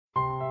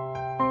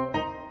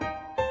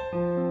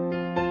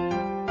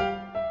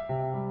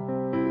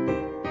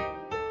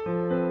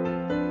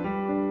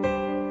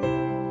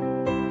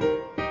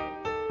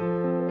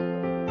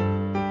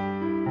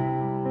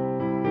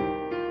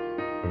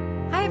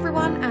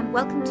and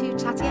welcome to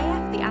Chatty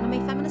AF, the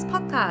Anime Feminist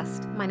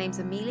podcast. My name's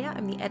Amelia,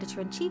 I'm the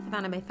editor-in-chief of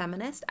Anime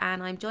Feminist,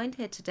 and I'm joined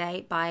here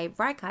today by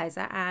Vrai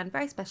and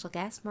very special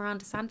guest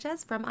Miranda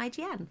Sanchez from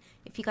IGN.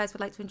 If you guys would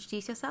like to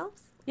introduce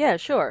yourselves. Yeah,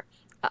 sure.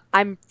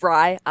 I'm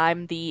Vrai.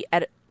 I'm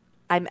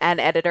an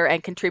editor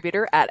and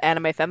contributor at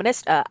Anime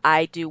Feminist.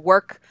 I do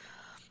work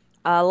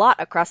a lot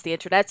across the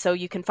internet, so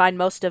you can find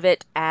most of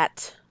it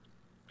at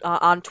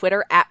on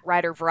Twitter at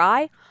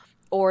WriterVry,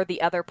 or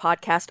the other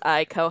podcast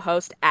I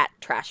co-host at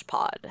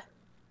TrashPod.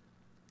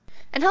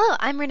 And hello,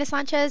 I'm Miranda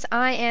Sanchez.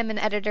 I am an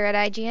editor at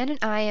IGN, and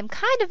I am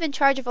kind of in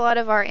charge of a lot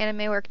of our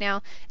anime work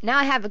now. Now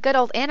I have a good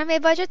old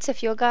anime budget, so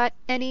if you got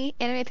any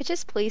anime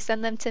pitches, please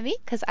send them to me,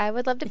 because I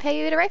would love to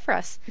pay you to write for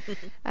us.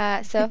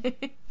 So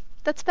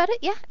that's about it,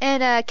 yeah.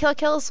 And Kill la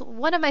Kill's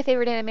one of my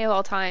favorite anime of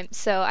all time,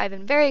 so I've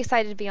been very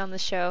excited to be on the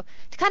show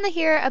to kind of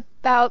hear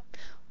about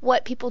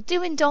what people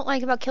do and don't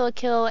like about Kill la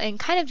Kill, and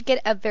kind of get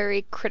a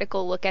very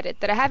critical look at it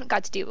that I haven't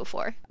got to do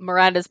before.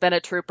 Miranda's been a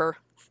trooper.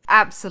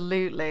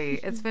 Absolutely.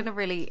 It's been a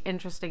really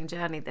interesting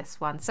journey,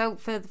 this one. So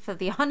for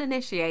the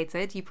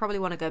uninitiated, you probably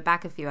want to go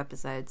back a few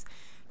episodes,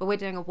 but we're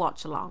doing a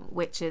watch-along,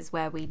 which is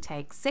where we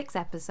take 6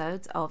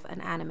 episodes of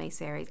an anime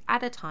series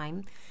at a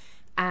time,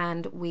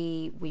 and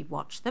we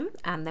watch them,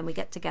 and then we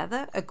get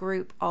together, a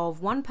group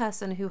of one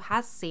person who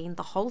has seen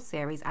the whole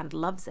series and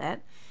loves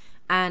it,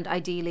 and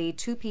ideally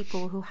 2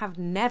 people who have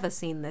never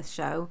seen this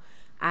show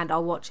and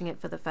are watching it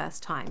for the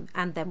first time.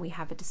 And then we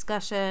have a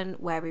discussion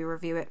where we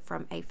review it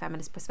from a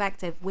feminist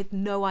perspective with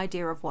no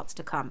idea of what's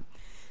to come.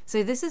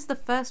 So this is the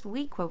first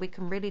week where we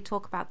can really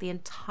talk about the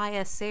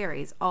entire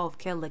series of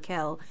Kill la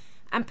Kill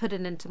and put it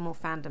into more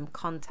fandom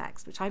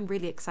context, which I'm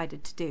really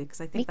excited to do,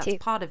 because I think that's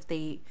part of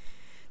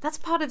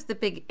the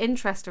big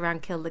interest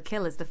around Kill la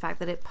Kill, is the fact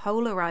that it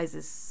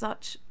polarizes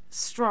such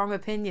strong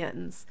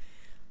opinions.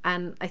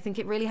 And I think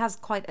it really has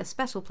quite a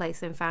special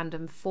place in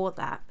fandom for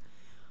that.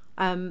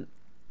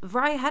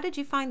 Vrai, how did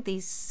you find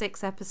these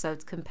 6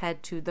 episodes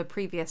compared to the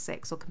previous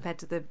 6, or compared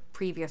to the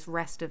previous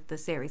rest of the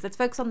series? Let's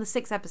focus on the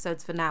 6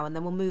 episodes for now, and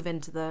then we'll move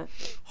into the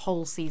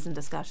whole season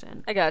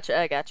discussion. I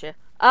gotcha.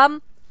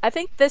 I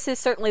think this is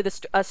certainly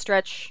the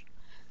stretch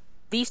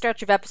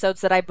of episodes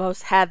that I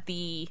had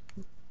the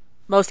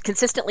most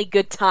consistently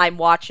good time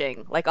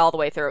watching, like all the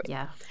way through.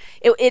 Yeah.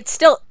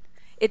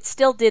 It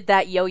still did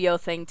that yo-yo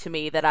thing to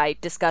me that I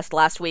discussed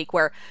last week,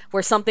 where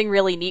something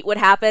really neat would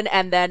happen,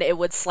 and then it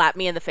would slap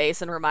me in the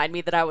face and remind me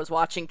that I was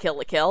watching Kill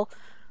la Kill.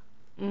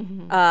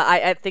 Mm-hmm.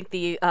 I think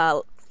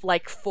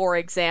like, for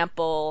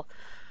example,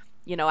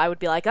 I would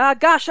be like, oh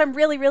gosh, I'm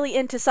really, really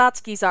into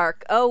Satsuki's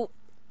arc. Oh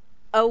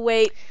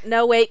wait,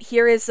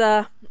 here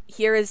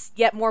is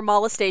yet more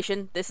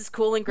molestation. This is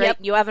cool and great. Yep.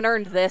 You haven't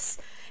earned this.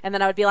 And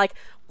then I would be like,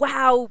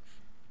 wow,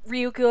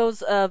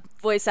 Ryuko's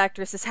voice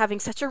actress is having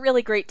such a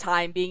really great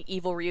time being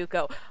evil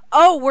Ryuko.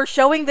 Oh, we're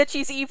showing that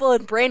she's evil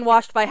and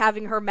brainwashed by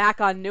having her Mac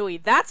on Nui.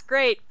 That's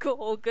great.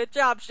 Cool. Good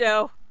job,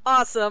 show.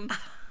 Awesome.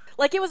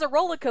 Like, it was a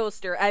roller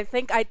coaster. I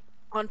think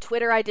on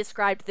Twitter I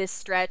described this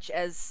stretch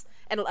as,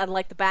 and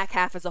like the back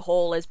half as a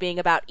whole, as being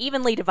about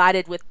evenly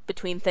divided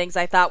between things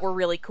I thought were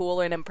really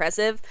cool and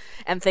impressive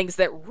and things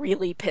that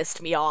really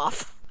pissed me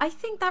off. I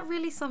think that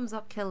really sums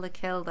up Kill la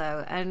Kill,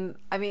 though. And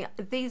I mean,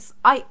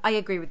 I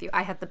agree with you.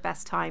 I had the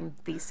best time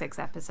these 6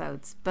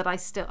 episodes, but I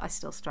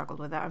still struggled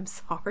with it. I'm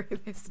sorry.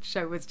 This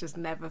show was just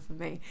never for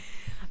me.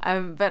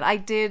 But I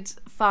did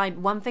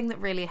find one thing that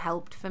really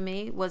helped for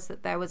me was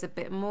that there was a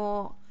bit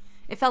more.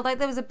 It felt like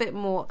there was a bit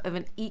more of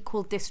an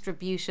equal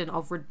distribution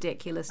of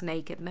ridiculous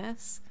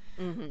nakedness.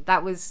 Mm-hmm.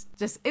 That was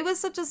just, it was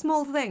such a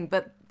small thing,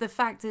 but the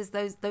fact is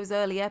those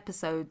early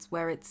episodes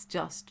where it's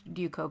just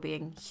Ryuko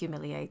being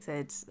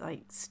humiliated,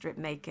 like stripped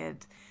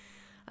naked,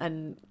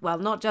 and well,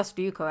 not just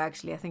Ryuko,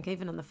 actually. I think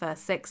even in the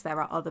first 6 there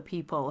are other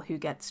people who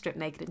get stripped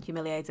naked and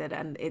humiliated,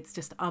 and it's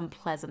just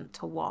unpleasant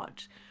to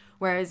watch.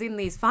 Whereas in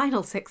these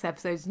final 6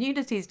 episodes,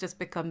 nudity's just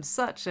become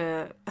such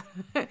an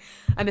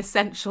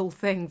essential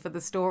thing for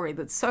the story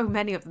that so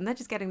many of them, they're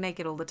just getting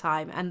naked all the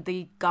time, and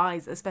the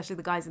guys, especially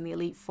the guys in the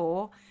Elite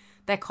Four,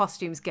 their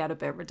costumes get a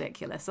bit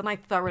ridiculous, and I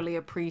thoroughly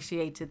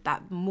appreciated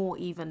that more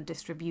even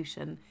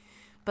distribution,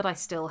 but I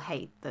still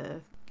hate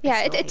the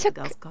it took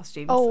girls'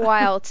 costumes. A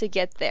while to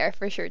get there,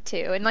 for sure,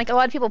 too. And like, a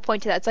lot of people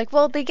point to that. It's like,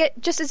 well, they get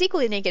just as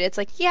equally naked. It's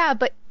like, yeah,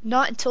 but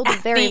not until the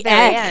very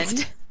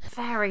end.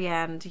 Very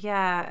end,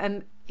 yeah.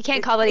 And you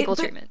can't call that equal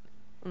treatment.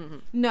 Mm-hmm.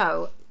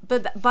 No,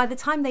 but by the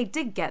time they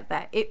did get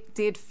there, it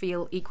did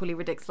feel equally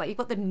ridiculous. Like, you've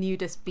got the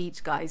nudist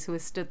beach guys who are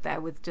stood there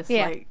with just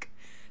like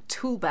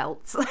tool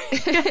belts,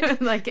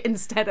 like,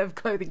 instead of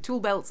clothing,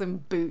 tool belts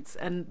and boots,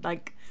 and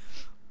like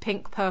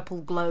pink purple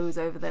glows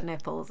over their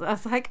nipples. I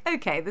was like,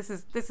 okay, this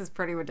is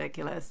pretty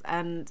ridiculous.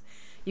 And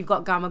you've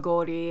got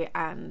Gamagori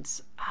and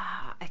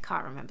I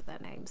can't remember their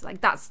names. Like,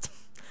 that's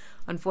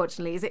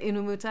unfortunately, is it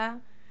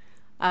Inumuta?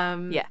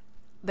 Yeah.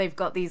 They've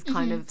got these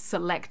kind of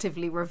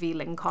selectively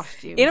revealing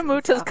costumes.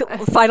 Inumuta's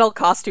final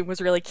costume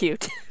was really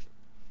cute.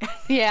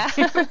 Yeah.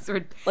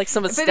 Like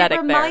some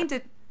aesthetic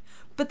there.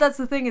 But that's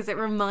the thing, is it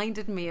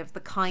reminded me of the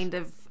kind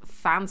of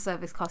fan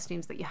service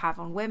costumes that you have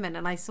on women,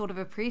 and I sort of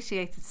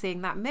appreciated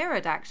seeing that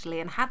mirrored, actually.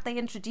 And had they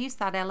introduced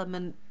that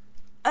element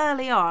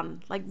early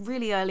on, like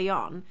really early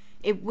on,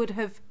 it would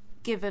have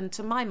given,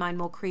 to my mind,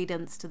 more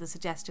credence to the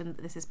suggestion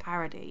that this is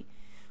parody,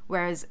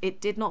 whereas it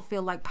did not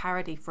feel like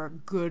parody for a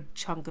good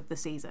chunk of the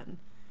season.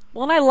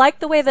 Well, and I like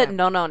the way that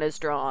Nonon is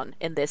drawn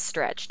in this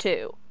stretch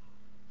too,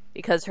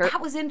 because her...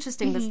 That was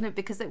interesting, wasn't it?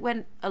 Because it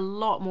went a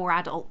lot more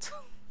adult.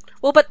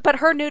 Well, but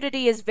her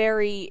nudity is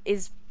very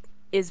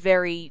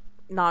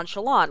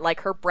nonchalant.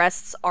 Like, her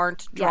breasts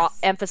aren't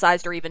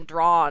emphasized or even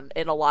drawn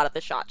in a lot of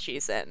the shots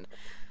she's in.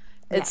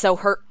 And so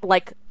her,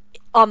 like,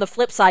 on the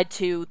flip side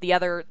to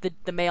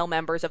the male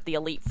members of the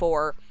Elite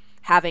Four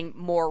having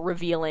more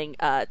revealing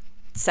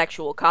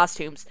sexual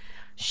costumes,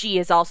 she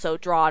is also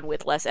drawn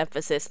with less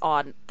emphasis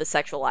on the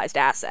sexualized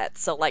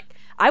assets. So, like,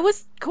 I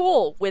was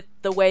cool with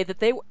the way that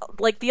they,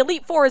 like, the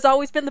Elite Four has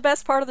always been the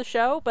best part of the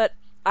show, but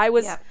I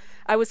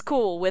was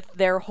cool with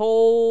their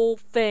whole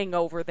thing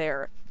over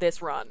there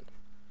this run.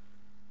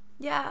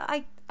 Yeah,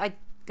 I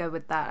go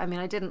with that. I mean,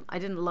 I didn't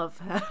love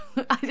her.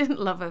 I didn't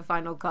love her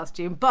final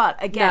costume,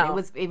 but again, it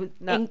was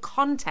in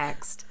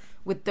context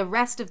with the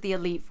rest of the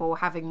Elite Four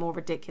having more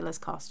ridiculous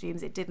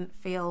costumes. It didn't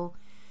feel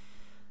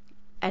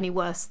any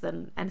worse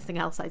than anything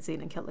else I'd seen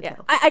in Kill la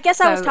Kill. I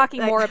guess I was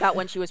talking more about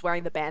when she was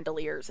wearing the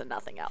bandoliers and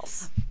nothing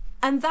else.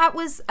 And that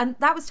was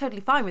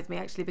totally fine with me,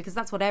 actually, because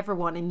that's what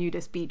everyone in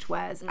Nudist Beach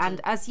wears. Mm-hmm.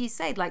 And as you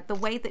say, like, the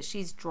way that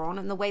she's drawn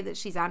and the way that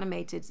she's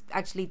animated,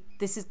 actually,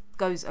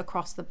 goes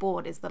across the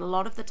board, is that a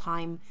lot of the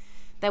time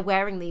they're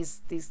wearing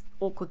these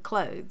awkward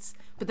clothes,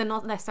 but they're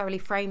not necessarily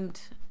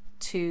framed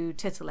to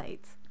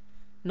titillate.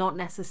 Not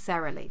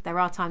necessarily. There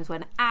are times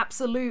when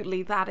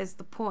absolutely that is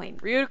the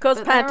point.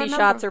 Ryuko's panty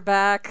shots are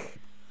back.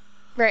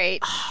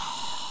 Right.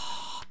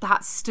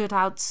 That stood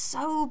out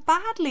so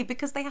badly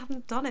because they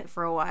hadn't done it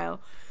for a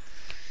while.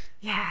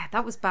 Yeah,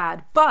 that was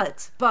bad.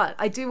 But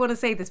I do want to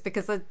say this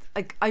because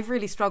I've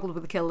really struggled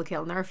with the Kill la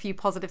Kill, and there are a few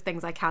positive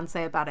things I can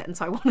say about it, and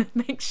so I want to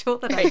make sure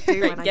that I do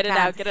when I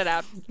can. Get it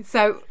out.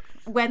 So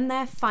when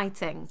they're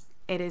fighting,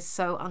 it is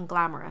so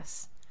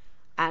unglamorous.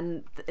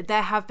 And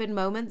there have been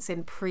moments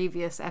in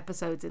previous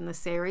episodes in the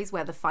series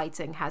where the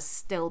fighting has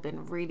still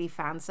been really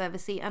fan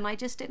servicey, and I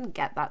just didn't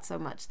get that so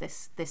much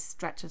this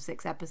stretch of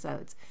 6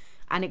 episodes.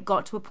 And it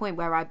got to a point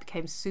where I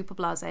became super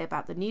blasé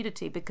about the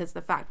nudity because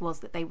the fact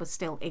was that they were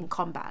still in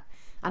combat,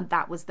 and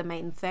that was the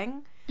main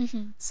thing.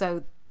 Mm-hmm.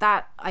 So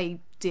that I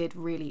did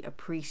really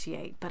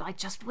appreciate, but I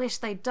just wish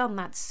they'd done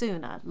that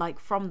sooner, like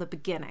from the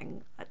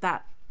beginning.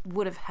 That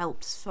would have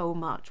helped so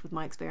much with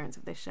my experience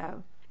of this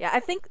show. Yeah,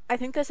 I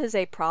think this is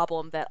a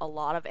problem that a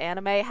lot of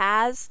anime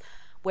has,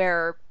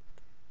 where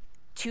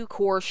 2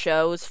 core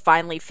shows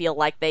finally feel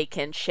like they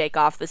can shake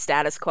off the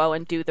status quo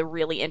and do the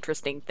really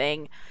interesting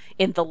thing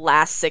in the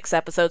last 6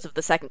 episodes of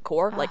the second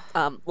core. Like,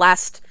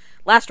 last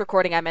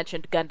recording I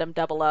mentioned Gundam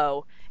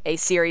 00, a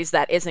series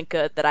that isn't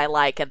good that I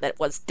like and that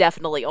was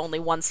definitely only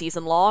 1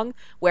 season long,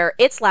 where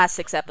its last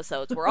 6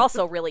 episodes were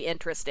also really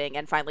interesting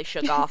and finally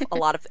shook off a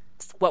lot of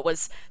what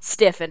was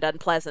stiff and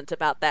unpleasant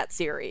about that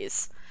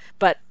series.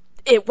 But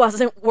it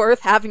wasn't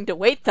worth having to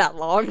wait that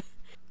long.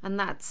 And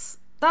that's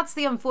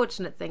the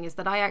unfortunate thing, is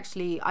that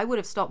I would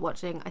have stopped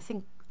watching. I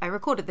think I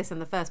recorded this in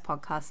the first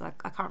podcast, so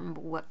I can't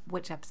remember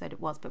which episode it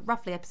was, but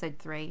roughly episode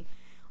 3.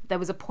 There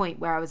was a point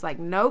where I was like,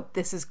 nope,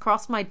 this has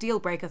crossed my deal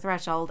breaker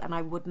threshold, and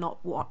I would not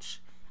watch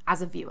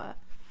as a viewer.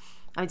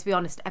 I mean, to be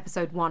honest,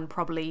 episode 1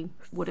 probably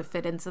would have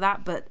fit into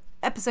that, but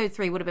episode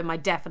 3 would have been my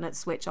definite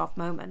switch off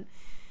moment.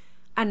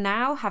 And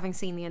now, having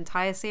seen the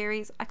entire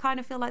series, I kind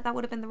of feel like that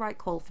would have been the right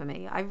call for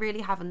me. I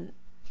really haven't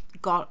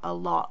got a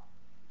lot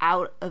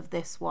out of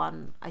this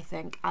one, I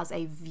think, as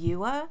a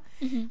viewer.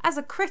 Mm-hmm. As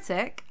a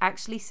critic,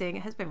 actually seeing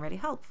it has been really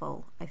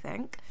helpful, I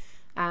think.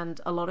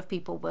 And a lot of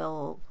people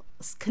will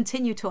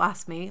continue to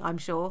ask me, I'm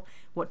sure,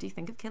 what do you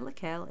think of Kill la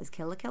Kill? Is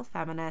Kill la Kill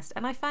feminist?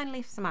 And I finally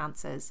have some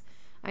answers.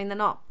 I mean, they're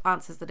not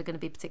answers that are going to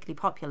be particularly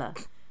popular,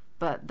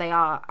 but they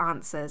are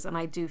answers, and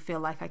I do feel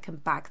like I can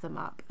back them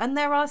up. And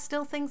there are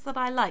still things that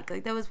I like.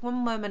 Like, there was one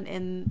moment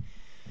in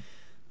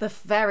the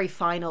very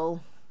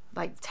final,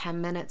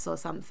 10 minutes or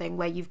something,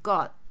 where you've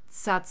got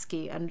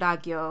Satsuki and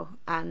Ragyo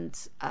and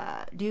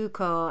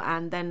Ryuko,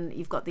 and then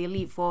you've got the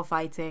Elite Four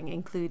fighting,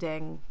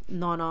 including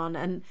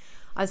Nonon, and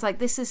I was like,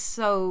 this is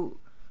so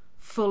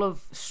full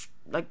of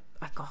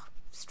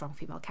strong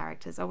female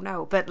characters, oh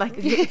no, but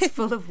it's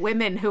full of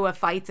women who are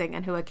fighting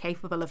and who are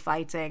capable of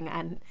fighting,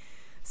 and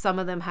some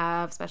of them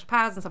have special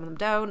powers and some of them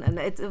don't, and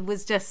it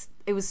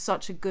was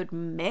such a good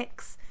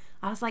mix.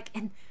 I was like,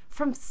 and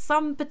from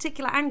some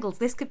particular angles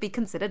this could be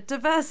considered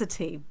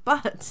diversity,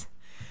 but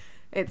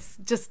it's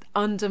just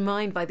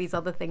undermined by these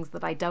other things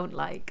that I don't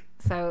like.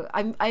 So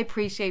I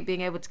appreciate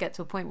being able to get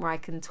to a point where I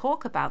can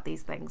talk about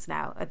these things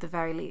now, at the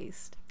very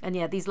least. And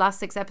yeah, these last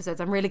 6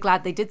 episodes, I'm really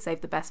glad they did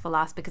save the best for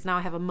last, because now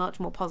I have a much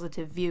more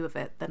positive view of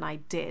it than I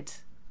did,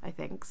 I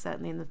think,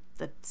 certainly in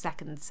the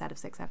second set of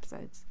 6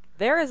 episodes.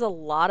 There is a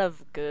lot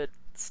of good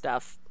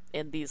stuff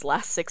in these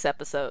last 6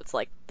 episodes.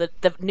 Like, the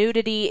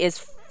nudity is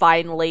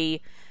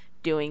finally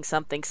doing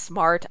something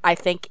smart. I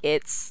think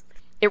it's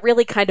it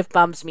really kind of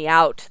bums me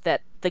out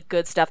that the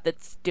good stuff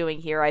that's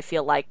doing here, I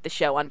feel like the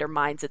show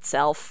undermines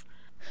itself.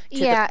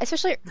 Yeah,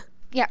 especially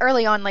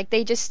early on, like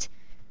they just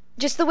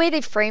the way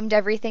they framed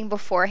everything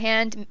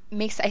beforehand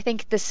makes, I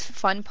think, this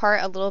fun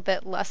part a little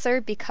bit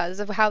lesser because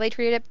of how they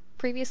treated it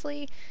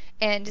previously.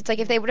 And it's like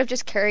if they would have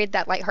just carried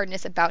that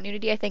lightheartedness about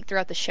nudity, I think,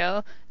 throughout the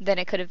show, then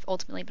it could have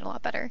ultimately been a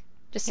lot better.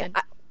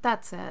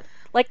 That's it.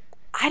 Like,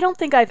 I don't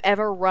think I've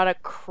ever run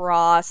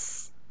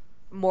across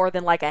more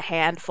than like a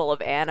handful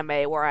of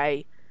anime where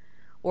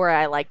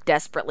I like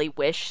desperately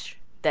wish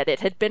that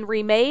it had been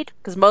remade,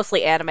 because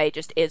mostly anime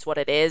just is what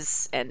it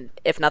is, and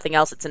if nothing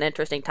else, it's an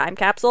interesting time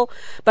capsule.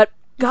 But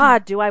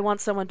God, do I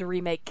want someone to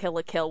remake Kill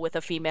la Kill with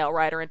a female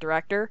writer and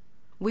director?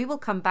 We will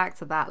come back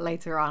to that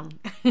later on.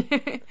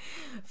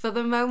 For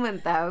the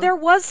moment, though... There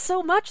was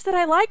so much that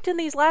I liked in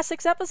these last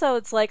 6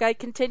 episodes. Like, I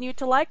continued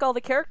to like all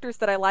the characters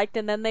that I liked,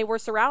 and then they were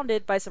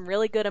surrounded by some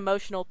really good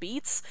emotional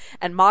beats,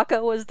 and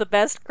Mako was the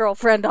best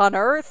girlfriend on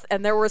Earth,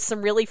 and there were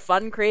some really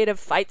fun,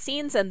 creative fight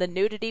scenes, and the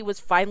nudity was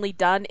finally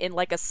done in,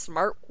 like, a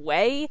smart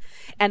way,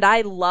 and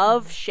I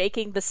love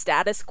shaking the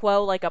status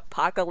quo like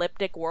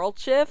apocalyptic world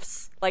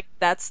shifts. Like,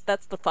 that's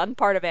the fun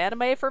part of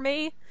anime for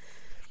me.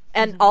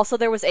 And also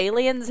there was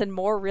aliens and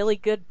more really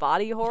good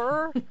body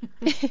horror.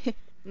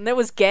 And there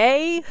was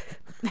gay.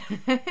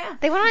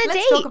 They went on a date.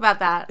 Let's talk about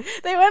that.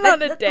 They went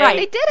on a date. Right,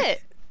 they did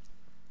it.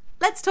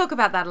 Let's talk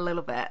about that a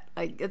little bit.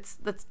 Like,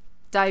 let's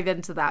dive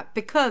into that,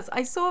 because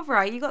I saw,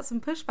 Vrai, you got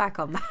some pushback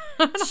on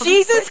that.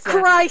 Jesus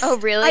Christ! Oh,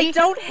 really? I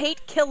don't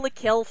hate Kill la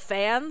Kill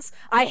fans.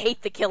 I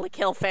hate the Kill la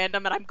Kill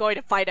fandom, and I'm going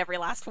to fight every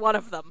last one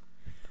of them.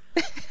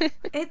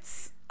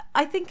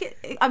 I think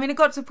it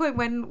got to a point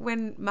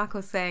when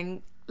Mako's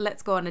saying,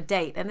 let's go on a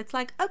date, and it's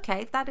like,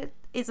 okay, that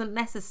isn't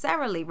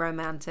necessarily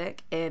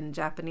romantic in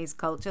Japanese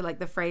culture, like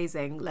the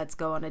phrasing, let's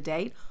go on a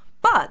date,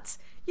 but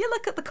you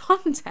look at the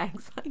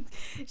context, like,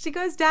 she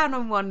goes down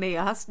on one knee,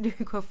 asks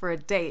Ryuko for a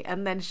date,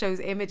 and then shows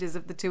images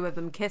of the two of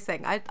them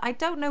kissing. I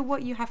don't know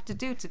what you have to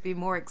do to be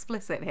more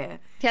explicit here.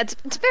 Yeah,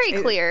 it's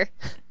very clear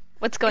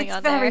what's going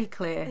on there. It's very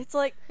clear.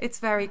 It's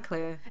very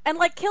clear. And,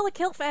 like, Kill la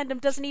Kill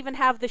fandom doesn't even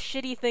have the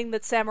shitty thing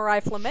that Samurai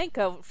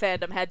Flamenco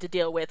fandom had to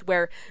deal with,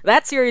 where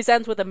that series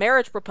ends with a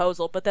marriage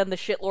proposal, but then the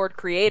shitlord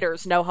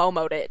creators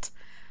no-homoed it.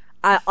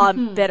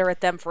 I'm bitter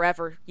at them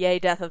forever. Yay,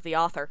 death of the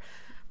author.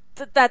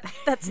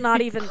 That's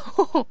not even...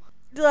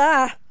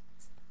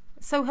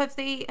 So have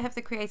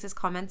the creators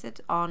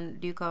commented on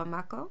Ryuko and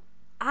Mako?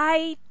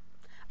 I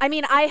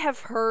mean, I have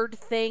heard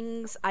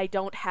things. I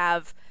don't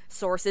have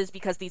sources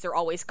because these are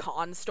always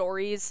con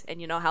stories, and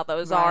you know how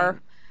those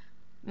are.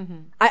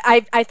 Mm-hmm.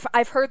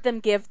 I've heard them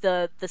give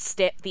the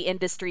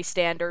industry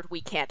standard, we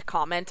can't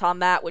comment on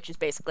that, which is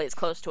basically as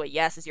close to a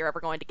yes as you're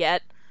ever going to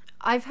get.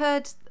 I've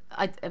heard,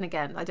 and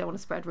again, I don't want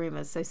to spread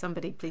rumors, so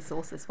somebody please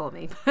source this for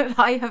me, but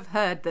I have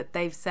heard that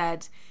they've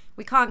said,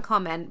 we can't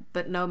comment,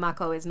 but no,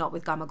 Mako is not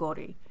with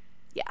Gamagori.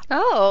 Yeah.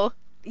 Oh.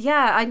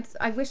 Yeah,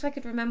 I wish I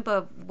could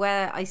remember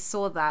where I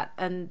saw that,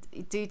 and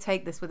do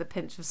take this with a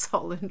pinch of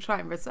salt and try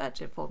and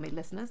research it for me,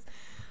 listeners.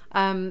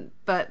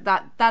 But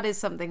that is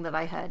something that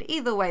I heard.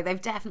 Either way,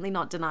 they've definitely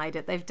not denied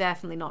it. They've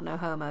definitely not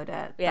no-homoed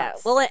it. Yeah,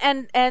 That's well,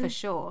 and for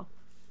sure.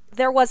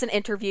 There was an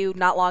interview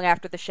not long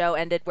after the show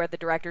ended where the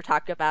director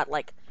talked about,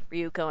 like,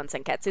 Ryuko and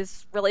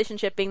Senketsu's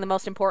relationship being the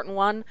most important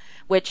one,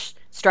 which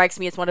strikes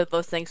me as one of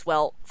those things,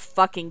 well,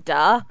 fucking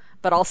duh,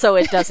 but also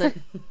it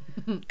doesn't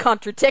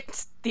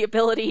contradict the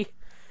ability...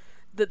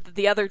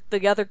 The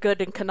other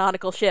good and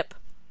canonical ship.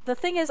 The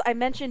thing is, I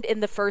mentioned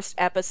in the first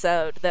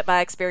episode that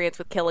my experience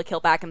with Kill la Kill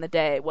back in the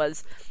day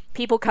was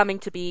people coming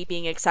to me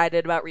being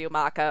excited about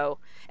RyuMako,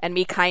 and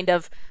me kind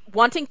of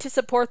wanting to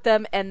support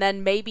them, and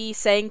then maybe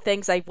saying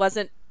things I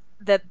wasn't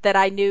that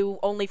I knew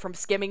only from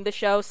skimming the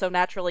show, so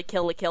naturally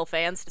Kill la Kill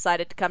fans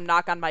decided to come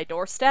knock on my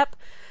doorstep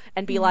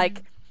and be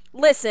like,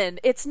 listen,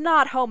 it's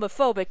not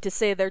homophobic to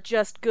say they're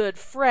just good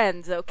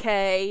friends,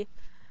 okay?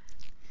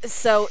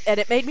 So, and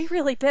it made me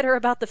really bitter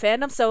about the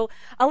fandom, so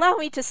allow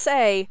me to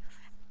say,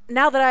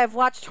 now that I have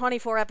watched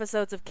 24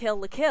 episodes of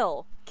Kill la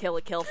Kill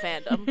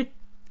fandom,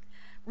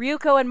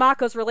 Ryuko and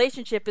Mako's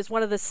relationship is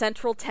one of the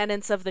central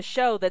tenets of the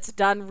show that's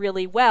done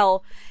really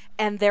well,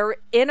 and they're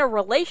in a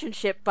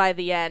relationship by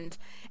the end,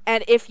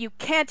 and if you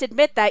can't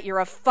admit that, you're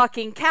a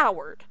fucking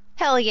coward.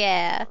 Hell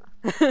yeah.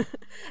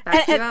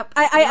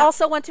 I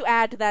also want to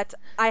add that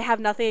I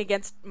have nothing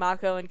against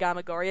Mako and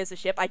Gamagori as a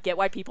ship. I get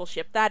why people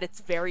ship that. It's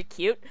very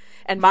cute.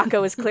 And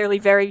Mako is clearly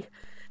very,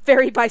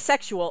 very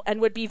bisexual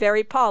and would be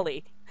very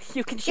poly.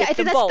 You can ship I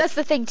think them both. That's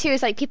the thing, too,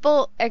 is like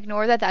people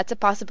ignore that that's a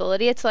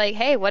possibility. It's like,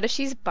 hey, what if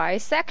she's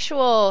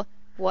bisexual?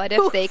 What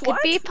if they could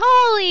be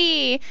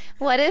poly?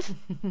 What if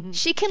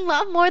she can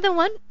love more than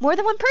one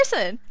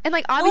person? And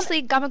like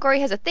obviously Gamagori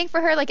has a thing for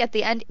her. Like at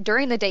the end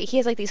during the date, he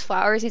has like these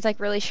flowers. He's like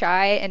really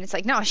shy, and it's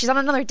like, no, she's on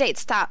another date.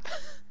 Stop.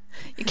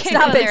 You can't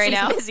Stop go it. there right She's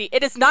now. busy.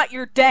 It is not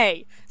your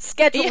day.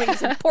 Scheduling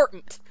is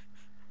important.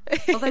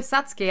 Although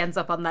Satsuki ends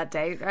up on that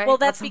date, right? Well,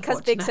 that's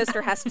because Big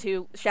Sister has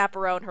to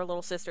chaperone her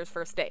little sister's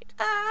first date.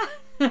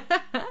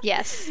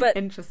 Yes, but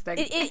interesting.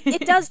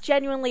 It does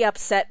genuinely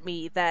upset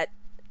me that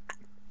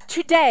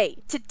today,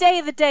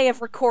 the day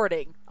of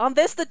recording, on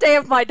this, the day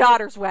of my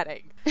daughter's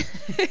wedding,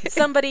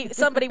 somebody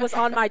was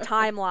on my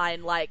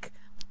timeline like,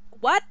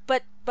 what?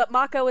 But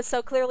Mako is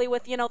so clearly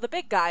with, the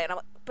big guy. And I'm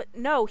like, but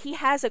no, he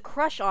has a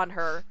crush on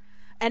her.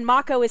 And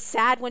Mako is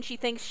sad when she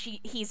thinks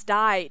he's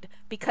died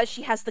because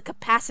she has the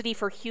capacity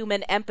for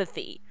human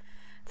empathy.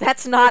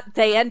 That's not,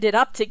 they ended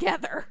up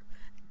together.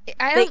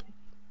 That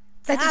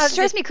just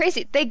drives me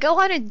crazy. They go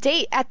on a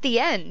date at the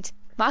end.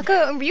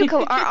 Mako and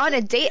Ryuko are on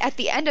a date at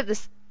the end of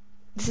this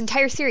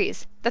entire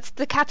series. That's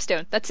the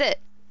capstone. That's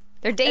it.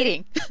 They're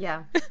dating.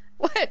 Yeah.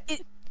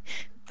 What?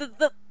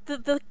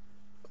 The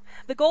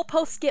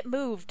goalposts get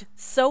moved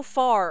so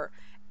far,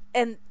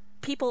 and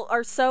people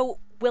are so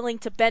willing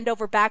to bend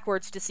over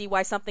backwards to see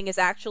why something is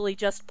actually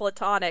just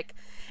platonic.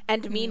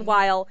 And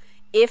meanwhile,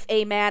 if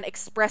a man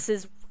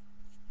expresses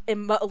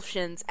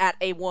emotions at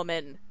a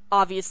woman,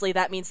 obviously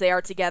that means they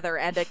are together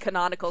and a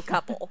canonical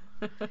couple.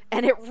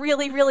 And it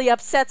really, really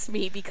upsets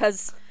me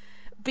because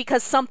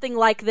something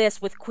like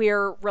this with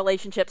queer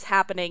relationships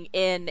happening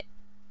in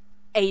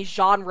a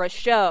genre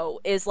show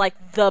is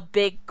like the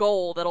big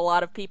goal that a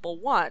lot of people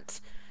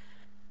want.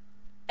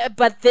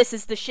 But this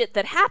is the shit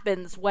that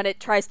happens when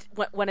it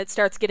when it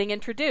starts getting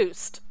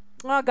introduced.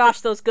 Oh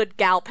gosh, those good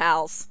gal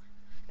pals.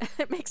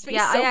 It makes me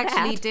so I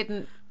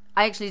mad.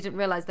 actually didn't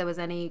realize there was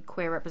any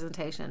queer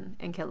representation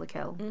in Kill la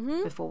Kill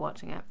before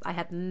watching it. I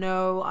had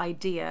no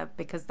idea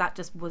because that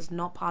just was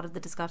not part of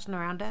the discussion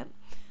around it.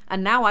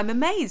 And now I'm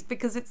amazed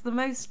because it's the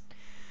most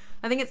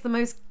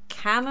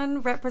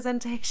canon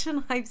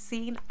representation I've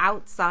seen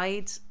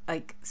outside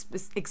like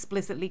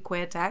explicitly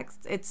queer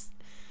text. It's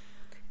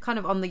kind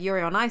of on the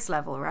Yuri on Ice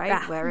level, right?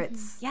 Yeah. Where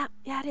it's yeah,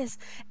 it is.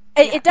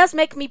 It does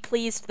make me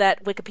pleased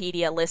that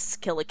Wikipedia lists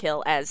Kill la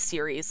Kill as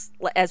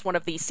one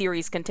of the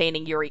series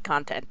containing Yuri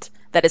content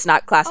that is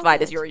not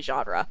classified as Yuri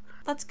genre.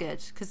 That's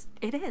good, because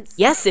it is.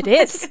 Yes, it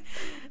is.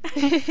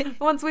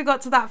 Once we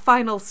got to that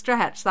final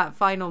stretch, that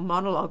final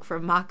monologue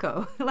from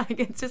Mako, like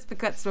it just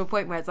gets to a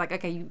point where it's like,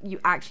 okay, you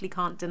actually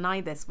can't deny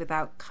this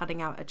without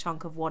cutting out a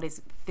chunk of what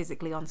is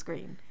physically on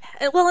screen.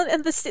 Well,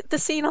 and the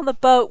scene on the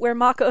boat where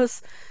Mako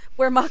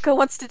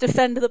wants to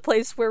defend the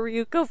place where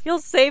Ryuko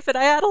feels safe, and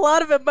I had a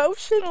lot of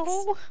emotions.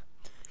 Oh.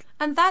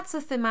 And that's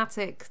a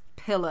thematic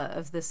pillar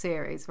of the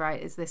series,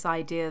 right? Is this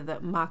idea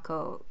that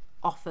Mako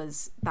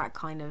offers that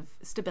kind of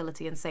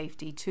stability and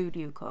safety to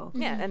Ryuko.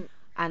 Yeah,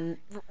 and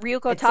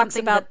Ryuko talks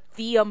about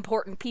the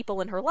important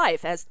people in her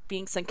life as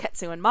being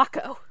Senketsu and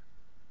Mako.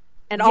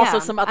 And also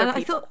some other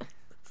people.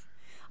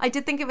 I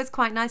did think it was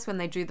quite nice when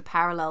they drew the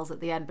parallels at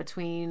the end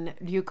between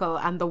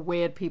Ryuko and the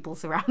weird people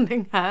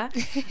surrounding her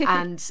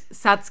and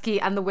Satsuki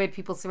and the weird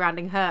people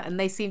surrounding her. And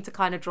they seem to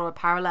kind of draw a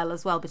parallel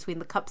as well between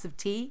the cups of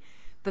tea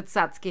that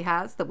Satsuki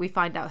has that we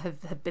find out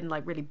have been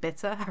like really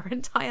bitter her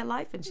entire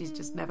life and she's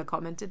just never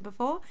commented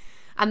before.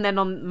 And then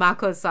on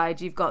Mako's side,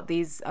 you've got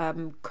these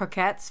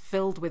croquettes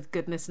filled with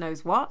goodness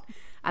knows what.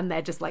 And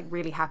they're just like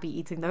really happy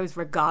eating those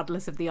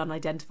regardless of the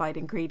unidentified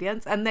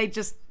ingredients. And they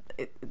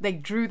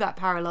drew that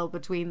parallel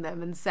between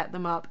them and set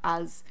them up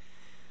as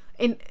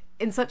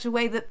in such a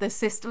way that the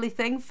sisterly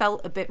thing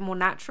felt a bit more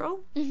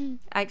natural.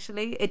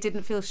 Actually, it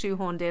didn't feel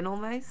shoehorned in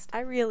almost. I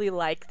really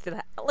liked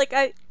that. Like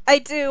I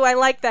do. I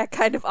like that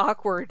kind of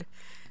awkward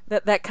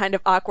that kind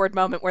of awkward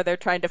moment where they're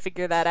trying to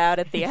figure that out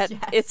at the end.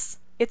 Yes.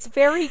 It's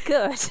very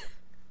good.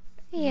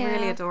 Yeah.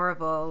 Really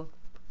adorable.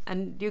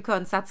 And Ryuko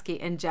and Satsuki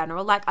in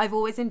general, like I've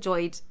always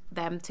enjoyed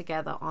them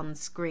together on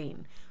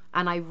screen.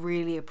 And I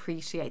really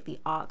appreciate the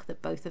arc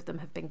that both of them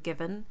have been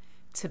given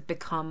to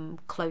become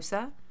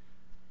closer.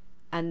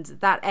 And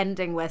that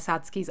ending where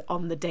Satsuki's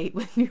on the date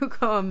with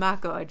Ryuko and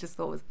Mako, I just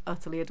thought was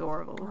utterly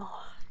adorable.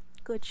 Oh,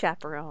 good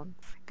chaperone.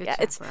 Good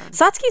chaperone.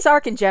 Satsuki's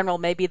arc in general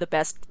may be the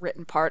best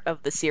written part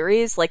of the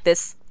series. Like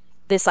this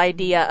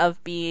idea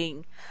of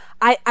being...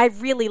 I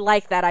really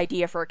like that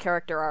idea for a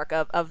character arc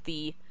of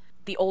the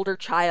older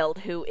child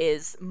who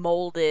is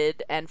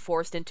molded and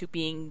forced into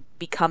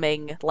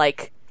becoming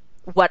like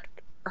what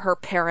her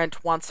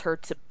parent wants her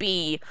to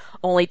be,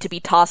 only to be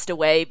tossed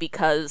away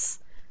because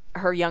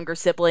her younger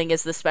sibling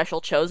is the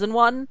special chosen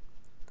one.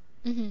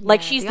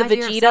 Like she's the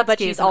Vegeta, but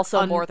she's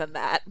also more than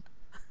that.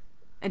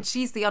 And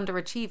she's the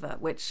underachiever,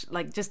 which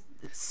like just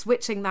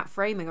switching that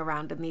framing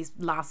around in these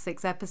last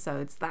 6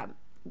 episodes, that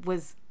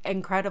was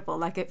incredible.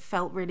 Like it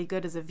felt really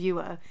good as a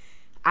viewer,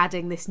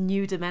 adding this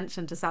new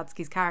dimension to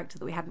Satsuki's character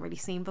that we hadn't really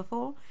seen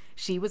before.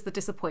 She was the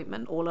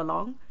disappointment all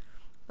along.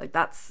 Like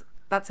that's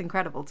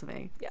incredible to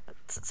me. Yeah,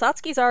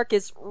 Satsuki's arc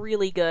is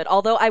really good.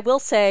 Although I will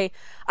say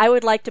I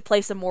would like to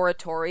place a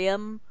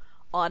moratorium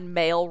on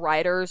male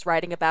writers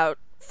writing about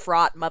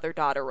fraught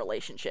mother-daughter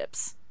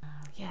relationships.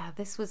 Yeah,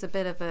 this was a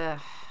bit of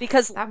a...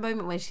 Because... that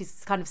moment when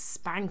she's kind of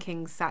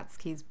spanking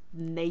Satsuki's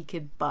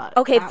naked butt.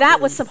 Okay, that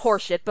was some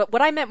horseshit, but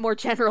what I meant more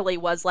generally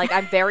was, like,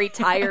 I'm very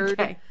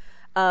tired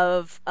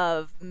of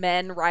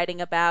men writing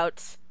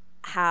about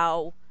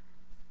how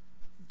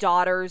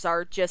daughters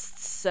are just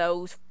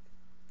so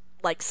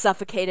like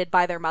suffocated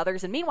by their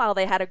mothers, and meanwhile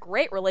they had a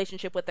great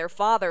relationship with their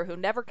father who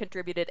never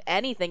contributed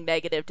anything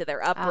negative to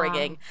their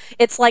upbringing.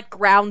 It's like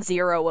ground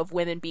zero of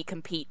women be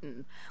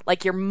competing.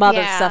 Like your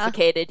mother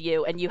suffocated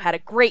you and you had a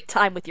great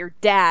time with your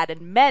dad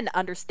and men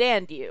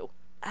understand you.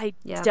 I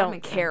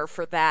don't care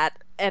for that.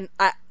 And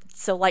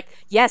so like,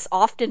 yes,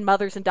 often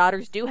mothers and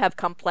daughters do have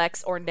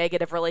complex or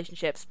negative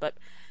relationships, but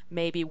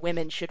maybe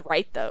women should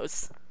write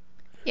those.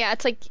 Yeah,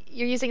 it's like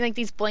you're using like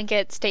these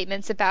blanket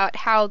statements about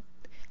how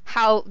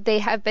they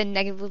have been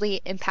negatively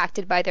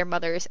impacted by their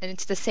mothers, and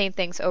it's the same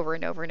things over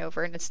and over and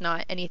over, and it's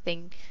not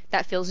anything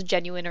that feels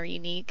genuine or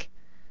unique.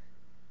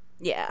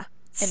 Yeah.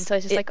 And so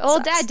it's just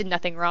sucks. Dad did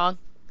nothing wrong.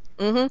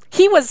 Mm-hmm.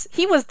 He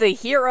was the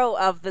hero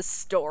of the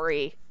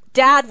story.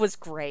 Dad was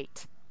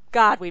great.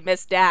 God, we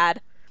miss Dad.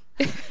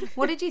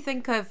 What did you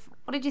think of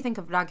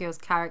Ragyo's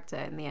character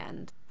in the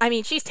end? I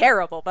mean, she's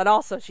terrible, but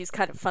also she's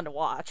kind of fun to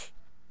watch.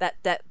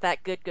 That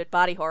good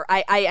body horror.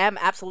 I am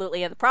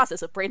absolutely in the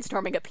process of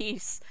brainstorming a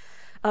piece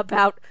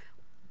about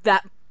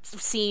that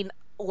scene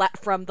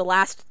from the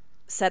last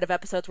set of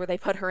episodes where they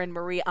put her in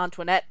Marie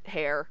Antoinette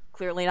hair,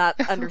 clearly not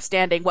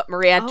understanding what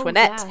Marie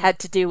Antoinette had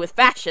to do with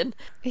fashion.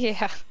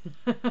 Yeah.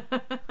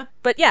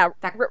 But yeah,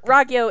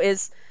 Ragyo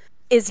is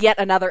yet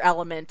another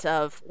element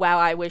of, wow,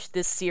 I wish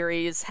this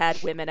series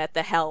had women at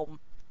the helm,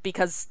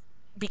 because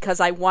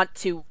I want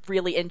to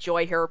really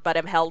enjoy her, but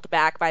am held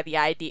back by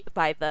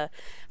the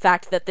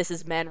fact that this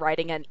is men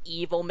writing an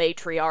evil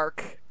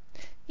matriarch.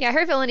 Yeah,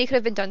 her villainy could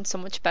have been done so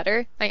much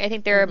better. Like, I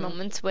think there are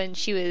moments when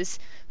she was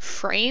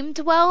framed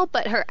well,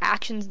 but her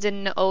actions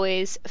didn't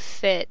always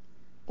fit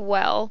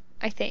well,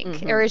 I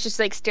think. Or it's just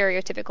like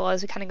stereotypical,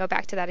 as we kind of go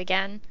back to that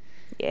again.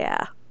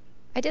 Yeah.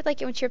 I did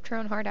like it when she ripped her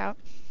own heart out.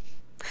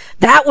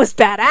 That was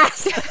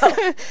badass,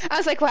 though. I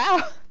was like,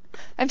 wow,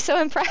 I'm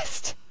so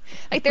impressed.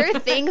 Like, there are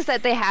things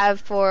that they have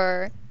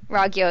for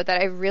Ragyo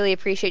that I really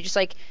appreciate, just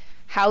like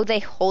how they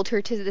hold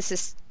her to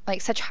this like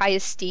such high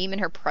esteem in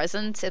her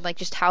presence, and like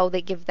just how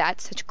they give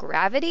that such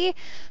gravity.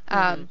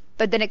 But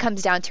then it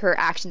comes down to her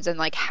actions and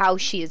like how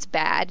she is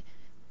bad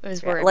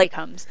is where it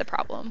becomes the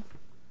problem.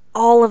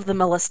 All of the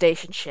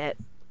molestation shit.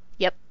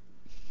 Yep.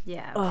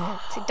 Yeah.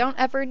 Oh. So don't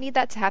ever need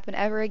that to happen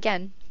ever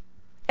again.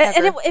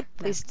 And at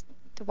least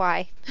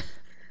why?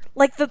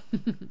 Like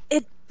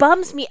it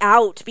bums me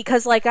out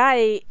because like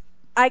I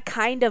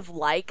kind of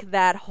like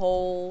that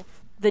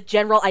the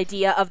general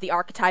idea of the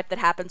archetype that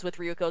happens with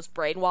Ryuko's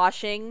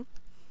brainwashing.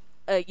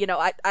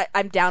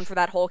 I'm down for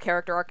that whole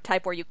character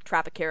archetype where you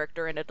trap a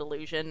character in a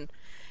delusion,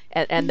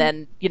 and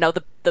then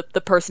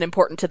the person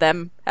important to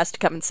them has to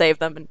come and save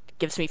them, and it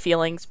gives me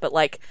feelings. But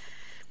like,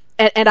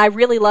 and I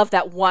really love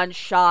that one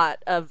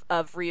shot of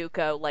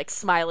Ryuko like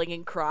smiling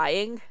and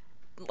crying,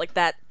 like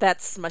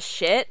that's my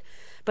shit.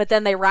 But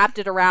then they wrapped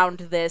it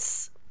around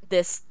this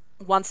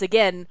once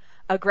again,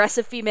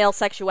 aggressive female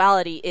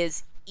sexuality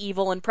is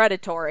evil and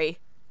predatory.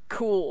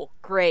 Cool,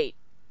 great,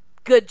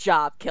 good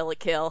job, Kill a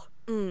Kill.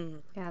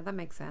 Yeah, that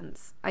makes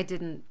sense. I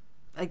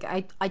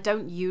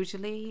don't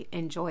usually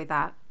enjoy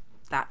that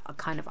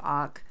kind of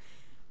arc,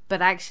 but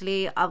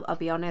actually, I'll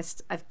be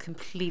honest, I've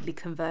completely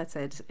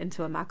converted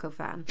into a Mako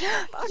fan.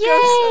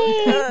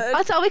 Yay!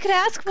 That's all we could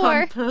ask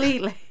for.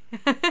 Completely.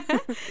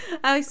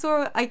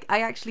 I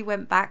actually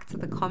went back to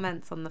the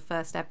comments on the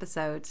first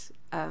episode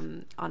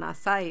on our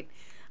site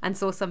and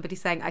saw somebody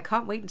saying, I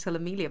can't wait until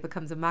Amelia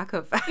becomes a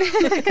Mako fan,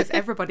 because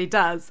everybody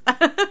does.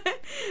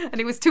 And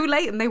it was too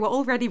late and they were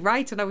already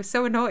right, and I was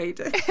so annoyed.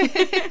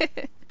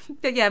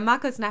 But yeah,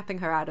 Mako snapping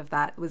her out of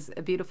that was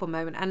a beautiful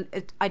moment.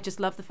 And I just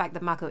love the fact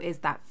that Mako is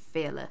that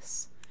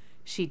fearless.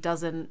 She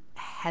doesn't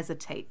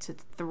hesitate to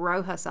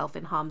throw herself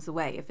in harm's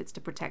way if it's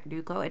to protect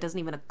Ryuko. It doesn't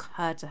even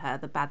occur to her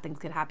that bad things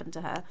could happen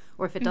to her.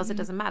 Or if it does, it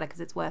doesn't matter because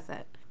it's worth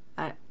it.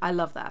 I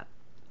love that.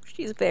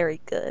 She's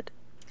very good.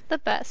 The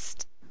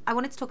best. I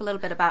wanted to talk a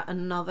little bit about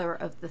another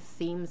of the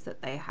themes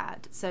that they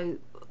had. So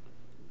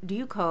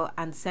Ryuko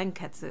and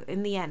Senketsu,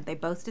 in the end, they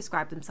both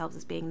described themselves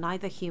as being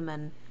neither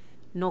human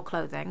nor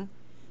clothing,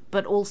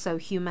 but also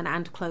human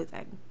and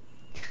clothing.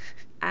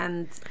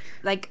 And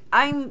like,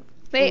 I'm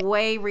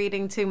way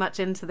reading too much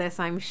into this,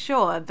 I'm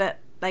sure, but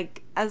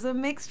like, as a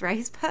mixed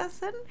race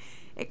person,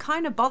 it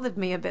kind of bothered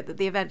me a bit that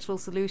the eventual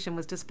solution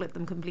was to split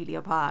them completely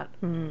apart.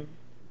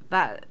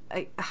 That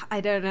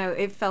I don't know,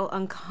 it felt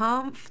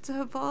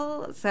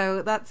uncomfortable.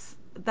 So that's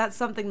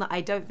something that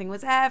I don't think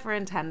was ever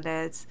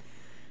intended,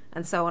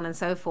 and so on and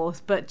so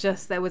forth. But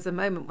just there was a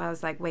moment where I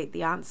was like, wait,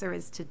 the answer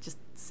is to just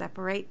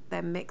separate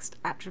their mixed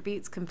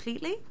attributes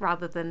completely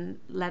rather than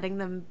letting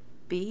them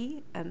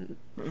be. And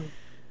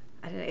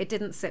I don't know, it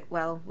didn't sit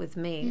well with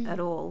me at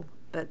all.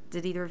 But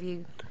did either of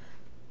you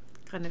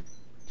kind of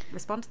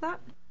respond to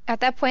that?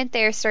 At that point,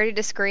 they started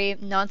to scream,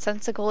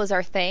 "Nonsensical is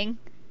our thing."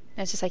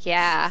 And it's just like,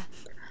 yeah,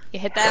 you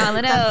hit that on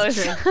the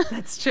nose.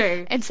 That's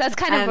true. And so that's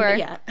kind of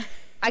where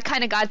I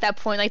kind of got at that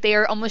point. Like, they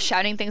are almost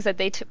shouting things that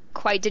they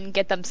quite didn't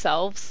get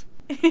themselves.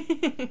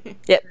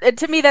 Yeah, and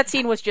to me, that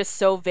scene was just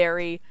so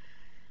very,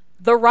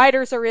 the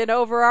writers are in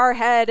over our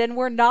head, and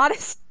you're not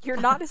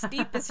as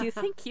deep as you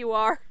think you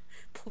are.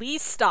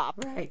 Please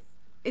stop. Right.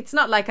 it's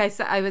not like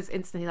I was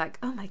instantly like,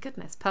 oh my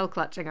goodness, pearl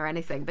clutching or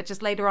anything. But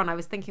just later on, I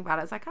was thinking about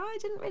it. I was like, oh, I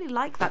didn't really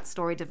like that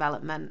story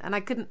development. And I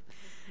couldn't,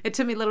 it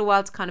took me a little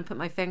while to kind of put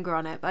my finger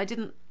on it. But I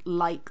didn't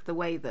like the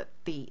way that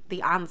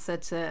the answer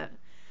to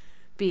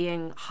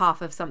being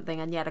half of something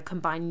and yet a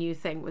combined new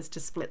thing was to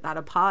split that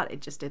apart.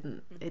 It just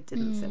didn't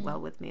sit well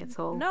with me at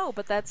all. No,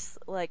 but that's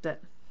like,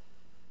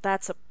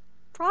 that's a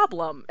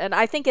problem. And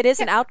I think it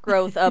is an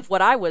outgrowth of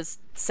what I was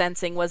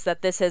sensing, was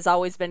that this has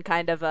always been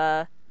kind of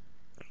a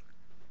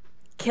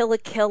Kill la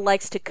Kill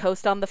likes to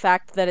coast on the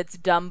fact that it's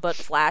dumb but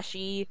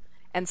flashy,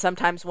 and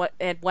sometimes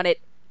when it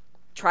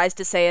tries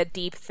to say a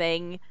deep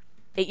thing,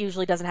 it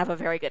usually doesn't have a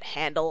very good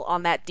handle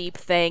on that deep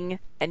thing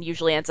and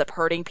usually ends up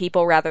hurting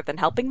people rather than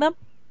helping them.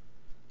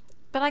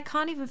 But I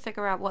can't even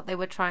figure out what they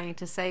were trying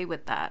to say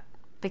with that,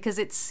 because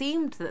it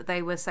seemed that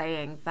they were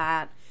saying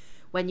that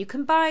when you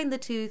combine the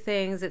two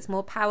things, it's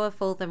more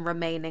powerful than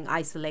remaining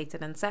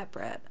isolated and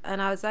separate.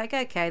 And I was like,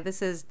 okay,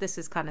 this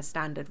is kind of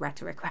standard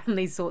rhetoric around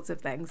these sorts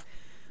of things.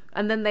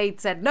 And then they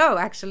said, no,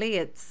 actually,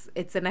 it's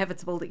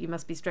inevitable that you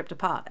must be stripped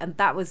apart. And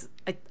that was,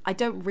 I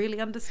don't really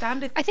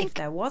understand if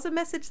there was a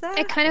message there.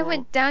 It kind of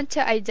went down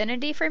to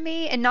identity for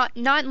me, and not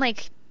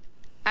like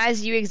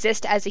as you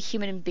exist as a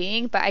human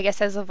being, but I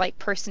guess as of like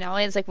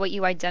personality, it's like what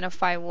you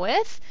identify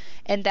with,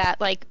 and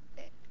that like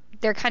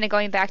they're kind of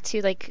going back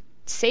to like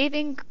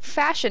saving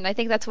fashion. I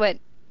think that's what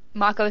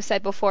Mako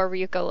said before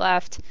Ryuko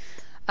left.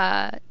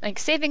 Like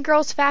saving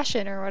girls'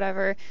 fashion or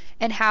whatever,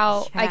 and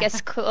how I guess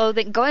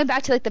clothing, going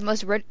back to like the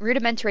most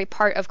rudimentary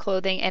part of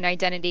clothing and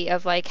identity,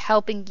 of like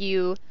helping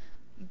you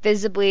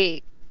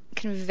visibly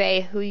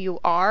convey who you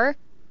are,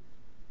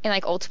 and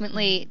like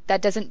ultimately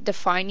that doesn't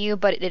define you,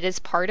 but it is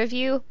part of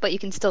you, but you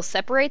can still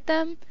separate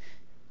them.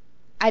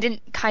 I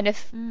didn't kind of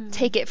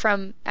take it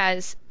from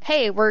as,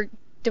 hey, we're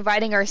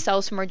dividing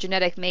ourselves from our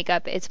genetic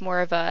makeup. It's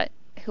more of a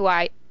who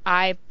I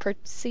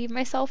perceive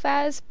myself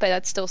as, but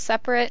that's still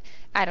separate.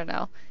 I don't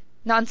know.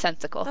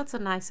 Nonsensical. That's a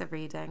nicer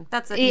reading.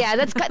 That's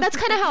kind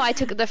of how I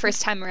took it the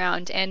first time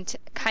around, and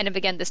kind of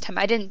again this time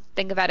I didn't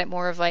think about it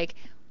more of like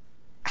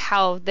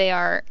how they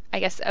are,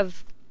 I guess,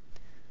 of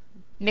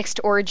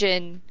mixed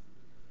origin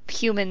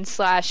human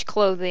 /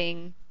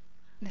 clothing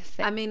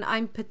thing. I mean,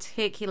 I'm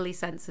particularly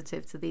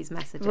sensitive to these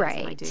messages, right.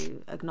 And I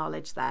do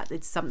acknowledge that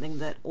it's something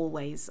that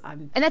always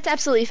and that's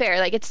absolutely fair.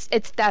 Like it's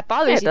that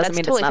bothers you. That's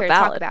totally fair to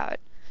talk about.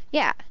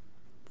 Yeah.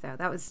 So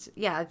that was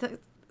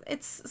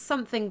it's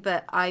something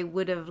that I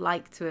would have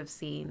liked to have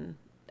seen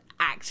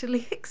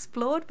actually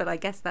explored, but I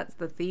guess that's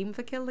the theme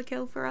for Kill la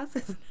Kill for us,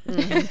 isn't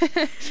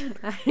it?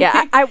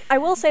 Yeah, I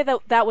will say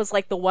that was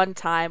like the one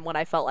time when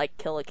I felt like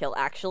Kill la Kill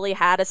actually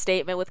had a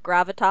statement with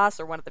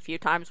gravitas, or one of the few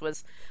times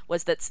was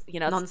that, you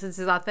know, nonsense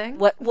is our thing.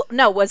 Was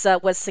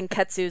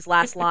Senketsu's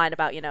last line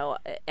about, you know,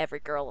 every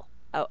girl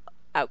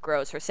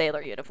outgrows her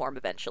sailor uniform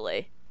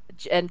eventually,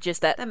 and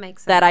just that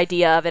makes sense. That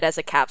idea of it as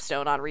a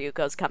capstone on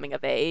Ryuko's coming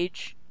of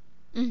age.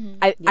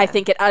 Mm-hmm. I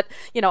think it,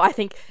 I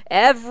think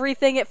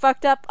everything it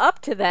fucked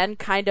up to then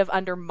kind of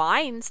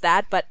undermines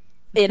that, but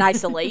in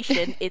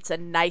isolation, it's a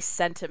nice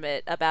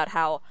sentiment about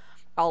how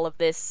all of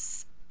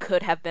this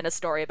could have been a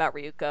story about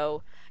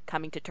Ryuko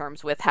coming to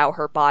terms with how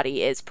her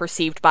body is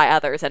perceived by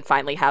others, and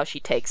finally how she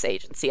takes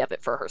agency of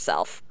it for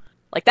herself.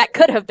 Like, that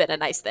could have been a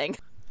nice thing.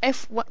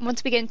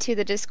 Once we get into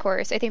the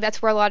discourse, I think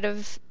that's where a lot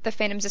of the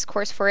fandom's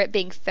discourse for it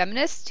being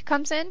feminist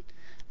comes in.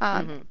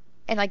 And,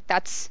 like,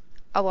 that's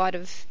a lot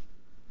of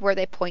where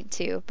they point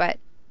to, but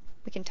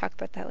we can talk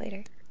about that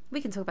later.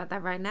 We can talk about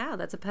that right now.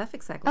 That's a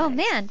perfect segue. Oh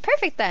man,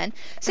 perfect then.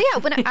 So yeah,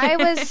 when I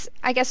was,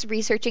 I guess,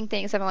 researching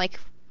things, I'm like,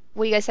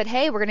 well, you guys said,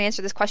 hey, we're going to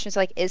answer this question. So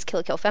like, is Kill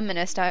la Kill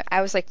feminist?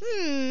 I was like,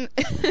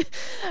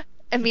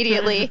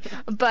 immediately.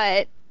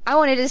 But I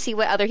wanted to see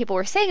what other people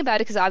were saying about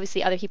it, because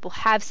obviously other people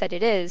have said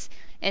it is.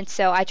 And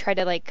so I tried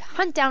to like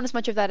hunt down as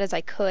much of that as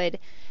I could.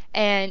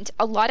 And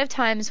a lot of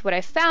times what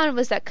I found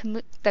was that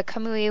the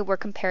kamui were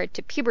compared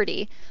to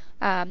puberty.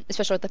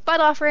 Especially with the butt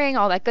offering,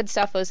 all that good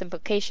stuff, those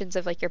implications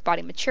of like your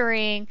body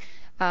maturing,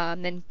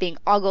 then being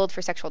ogled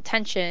for sexual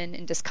tension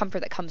and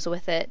discomfort that comes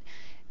with it.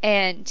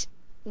 And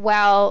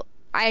while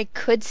I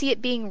could see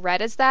it being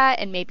read as that,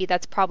 and maybe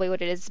that's probably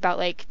what it is about,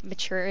 like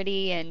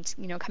maturity and,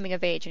 you know, coming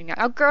of age and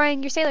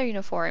outgrowing your sailor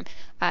uniform,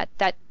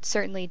 that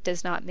certainly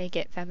does not make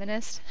it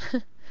feminist.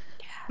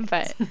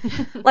 But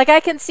like,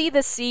 I can see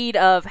the seed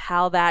of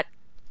how that,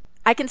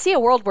 I can see a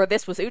world where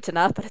this was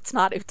Utena, but it's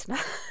not Utena.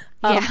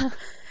 Yeah.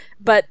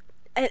 But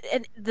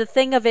and the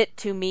thing of it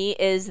to me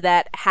is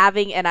that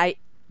having an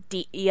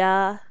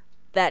idea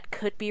that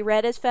could be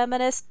read as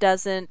feminist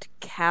doesn't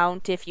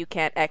count if you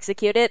can't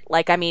execute it.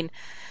 Like, I mean,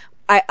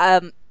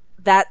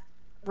 that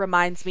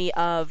reminds me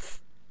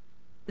of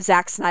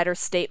Zack Snyder's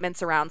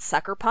statements around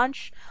Sucker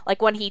Punch.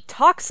 Like, when he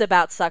talks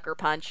about Sucker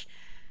Punch,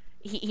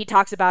 he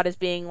talks about as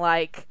being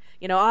like,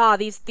 you know,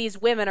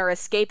 these women are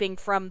escaping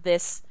from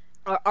this,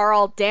 are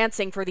all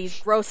dancing for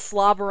these gross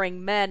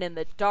slobbering men in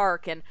the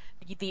dark, and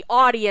the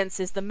audience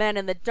is the men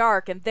in the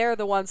dark, and they're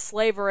the ones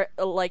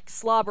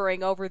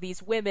slobbering over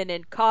these women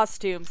in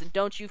costumes, and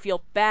don't you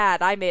feel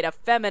bad? I made a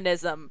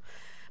feminism.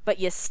 but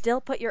you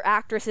still put your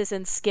actresses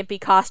in skimpy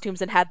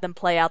costumes and had them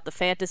play out the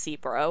fantasy,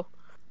 bro.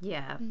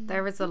 Yeah,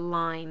 there is a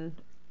line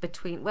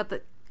between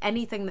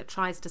anything that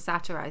tries to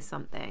satirize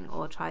something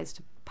or tries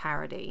to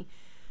parody.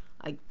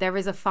 Like, there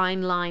is a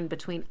fine line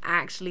between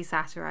actually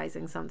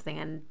satirizing something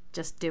and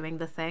just doing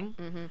the thing.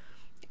 Mm-hmm.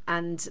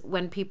 And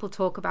when people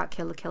talk about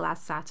Kill la Kill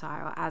as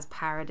satire or as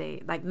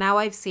parody, like, now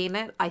I've seen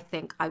it, I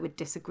think I would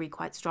disagree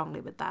quite strongly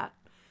with that.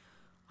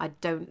 I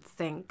don't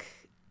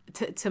think,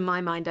 to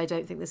my mind, I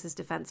don't think this is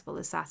defensible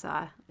as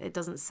satire. It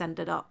doesn't send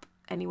it up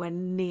anywhere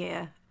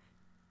near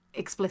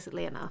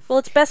explicitly enough. Well,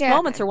 its best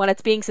moments are when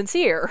it's being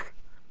sincere.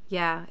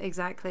 Yeah,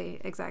 exactly.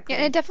 Yeah,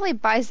 and it definitely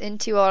buys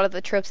into a lot of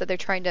the tropes that they're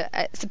trying to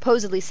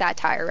supposedly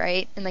satire,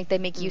 right? And like they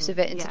make use of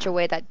it in such a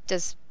way that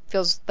just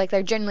feels like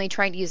they're genuinely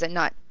trying to use it,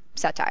 not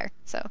satire.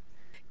 So,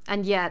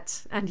 and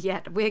yet,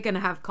 we're going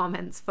to have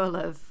comments full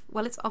of,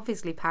 well, it's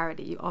obviously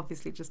parody. You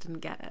obviously just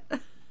didn't get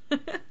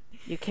it.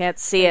 You can't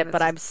see it,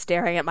 but I'm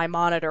staring at my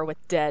monitor with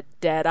dead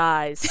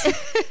eyes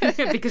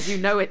because you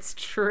know it's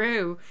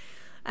true,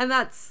 and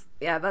that's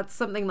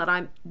something that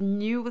I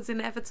knew was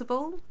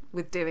inevitable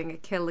with doing a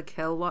Kill la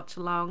Kill watch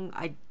along.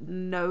 I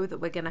know that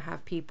we're going to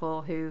have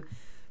people who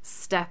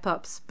step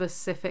up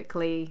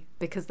specifically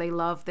because they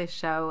love this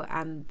show,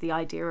 and the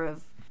idea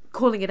of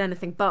calling it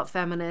anything but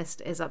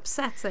feminist is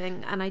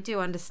upsetting, and I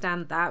do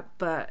understand that,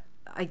 but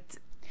I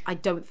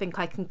don't think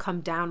I can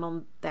come down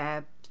on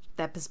their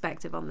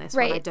perspective on this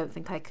one. I don't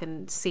think I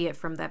can see it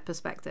from their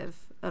perspective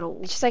at all.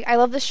 It's just like, I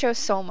love this show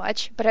so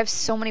much, but I have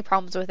so many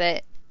problems with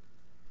it,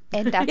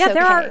 and that's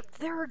okay.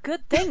 There are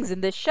good things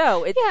in this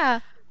show.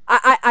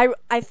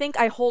 I think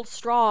I hold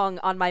strong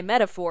on my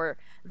metaphor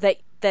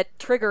that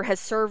Trigger has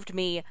served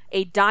me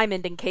a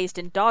diamond encased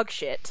in dog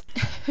shit.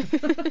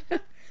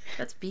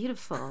 That's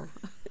beautiful.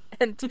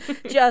 And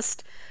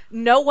just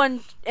no one,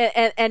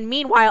 and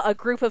meanwhile a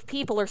group of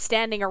people are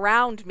standing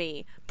around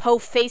me,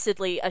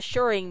 po-facedly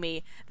assuring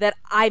me that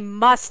I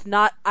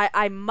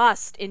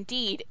must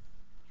indeed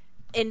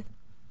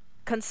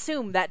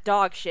consume that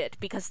dog shit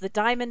because the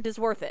diamond is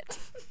worth it.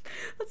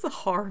 That's a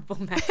horrible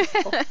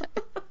metaphor.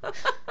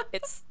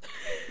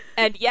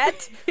 And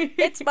yet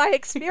it's my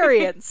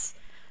experience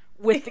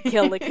with the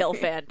Kill la Kill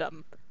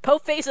fandom,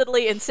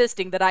 po-facedly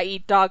insisting that I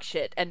eat dog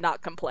shit and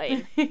not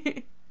complain.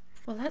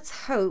 Well,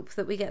 let's hope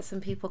that we get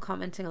some people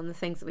commenting on the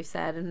things that we've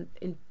said and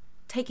in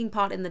taking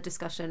part in the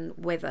discussion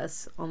with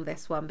us on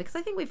this one, because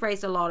I think we've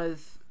raised a lot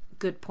of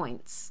good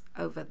points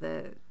over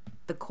the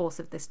course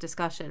of this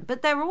discussion.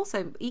 But there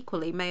also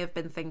equally may have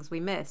been things we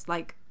missed,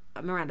 like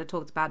Miranda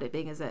talked about it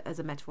being as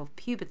a metaphor of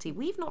puberty.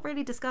 We've not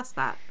really discussed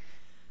that,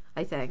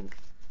 I think.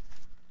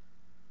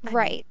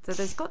 Right. So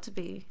there's got to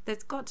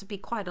be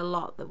quite a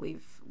lot that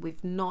we've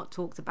not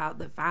talked about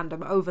that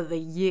fandom over the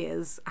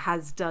years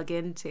has dug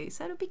into.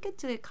 So it'd be good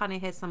to kind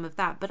of hear some of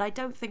that. But I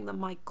don't think that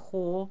my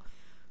core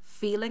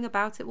feeling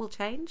about it will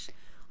change.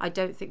 I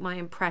don't think my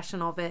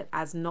impression of it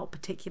as not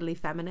particularly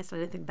feminist, I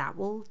don't think that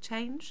will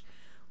change.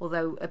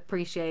 Although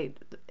appreciate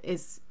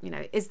is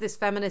this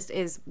feminist,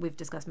 we've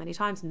discussed many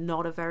times,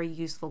 not a very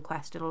useful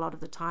question a lot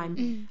of the time.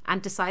 Mm-hmm.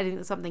 And deciding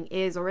that something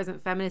is or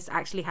isn't feminist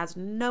actually has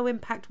no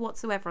impact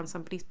whatsoever on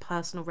somebody's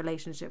personal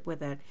relationship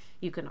with it.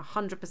 You can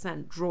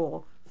 100%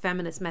 draw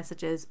feminist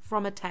messages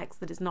from a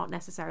text that is not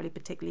necessarily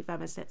particularly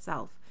feminist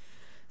itself.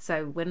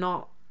 So we're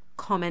not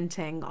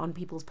commenting on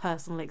people's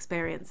personal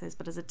experiences,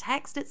 but as a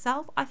text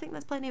itself, I think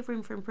there's plenty of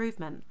room for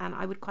improvement, and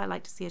I would quite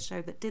like to see a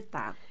show that did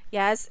that.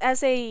 Yeah,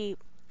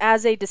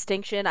 as a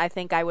distinction, I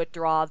think I would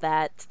draw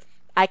that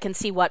I can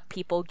see what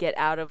people get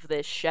out of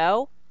this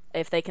show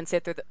if they can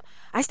sit through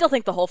I still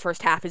think the whole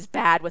first half is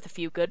bad with a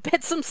few good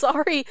bits, I'm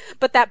sorry,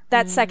 but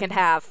that second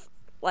half,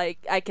 like,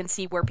 I can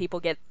see where people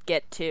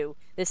get to.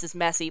 This is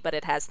messy, but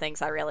it has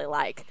things I really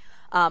like.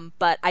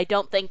 But I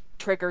don't think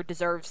Trigger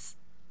deserves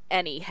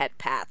any head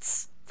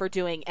pats for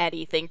doing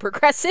anything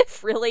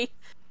progressive, really.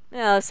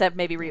 Except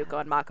maybe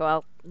Ryuko and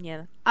Mako.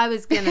 I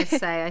was gonna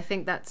say, I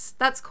think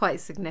that's quite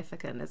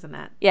significant, isn't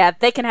it? Yeah,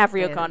 they can have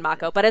Ryuko and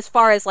Mako, but as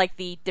far as like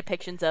the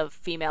depictions of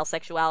female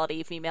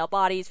sexuality, female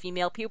bodies,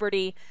 female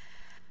puberty,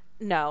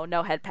 no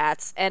head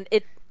pats, and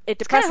it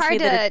depresses me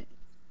that it's hard to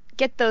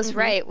get those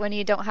right when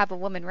you don't have a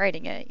woman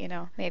writing it.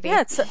 Maybe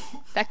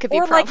that could be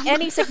or a problem. like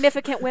any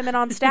significant women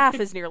on staff,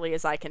 as nearly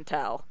as I can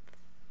tell.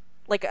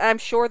 Like, I'm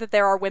sure that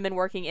there are women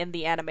working in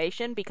the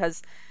animation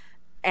because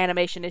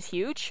animation is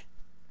huge.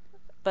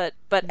 But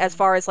as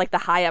far as like the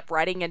high up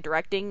writing and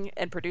directing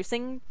and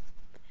producing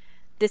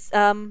this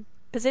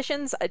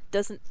positions, I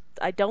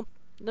don't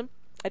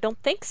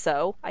think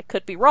so. I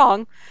could be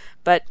wrong,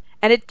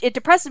 and it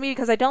depresses me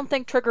because I don't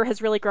think Trigger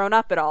has really grown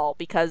up at all.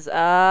 Because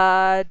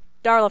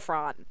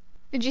Darlafron.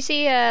 Did you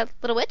see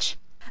Little Witch?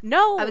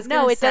 No,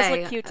 it does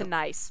look cute and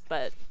nice,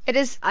 but it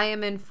is. I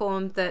am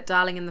informed that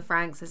Darling in the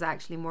Franxx is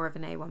actually more of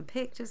an A1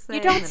 Pictures thing.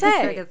 You don't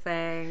say. Trigger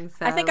thing.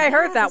 So, I think I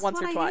heard that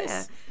once or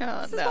twice.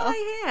 Oh, this is what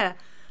I hear.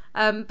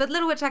 But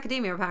Little Witch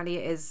Academia apparently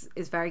is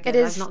very good.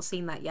 I've not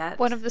seen that yet.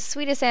 One of the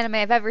sweetest anime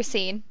I've ever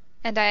seen,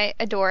 and I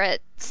adore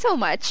it so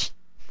much.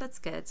 That's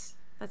good.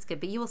 That's good,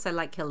 but you also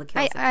like Kill la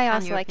Kill. So I can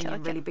also your like Kill la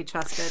opinion Kill. really be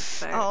trusted?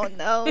 So. Oh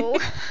no.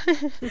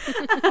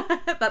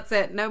 That's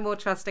it. No more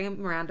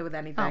trusting Miranda with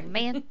anything. Oh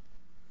man.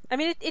 I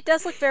mean, it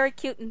does look very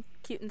cute and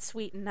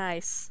sweet and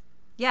nice.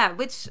 Yeah,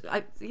 which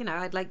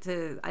I'd like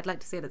to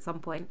see it at some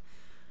point.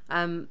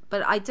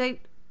 But I don't.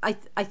 I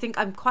think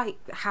I'm quite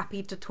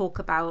happy to talk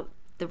about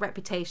the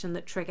reputation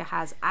that Trigger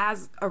has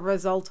as a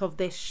result of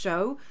this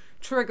show.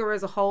 Trigger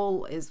as a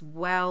whole is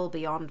well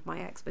beyond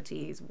my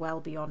expertise, well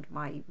beyond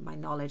my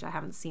knowledge. I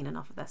haven't seen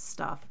enough of their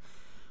stuff.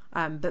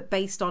 But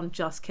based on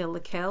just Kill la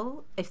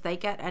Kill, if they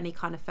get any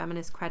kind of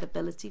feminist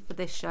credibility for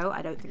this show,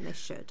 I don't think they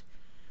should.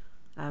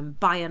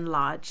 By and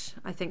large,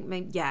 I think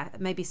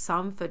maybe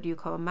some for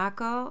Ryuko and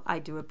Mako. I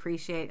do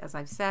appreciate, as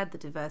I've said, the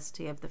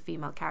diversity of the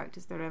female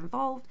characters that are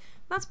involved.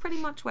 That's pretty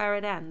much where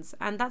it ends,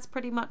 and that's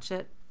pretty much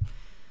it.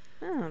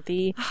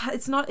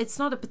 It's not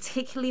a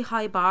particularly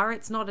high bar.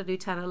 It's not at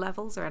Utena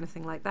levels or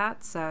anything like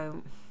that.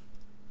 So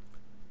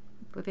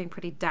we're being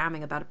pretty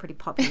damning about a pretty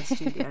popular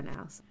studio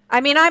now. So.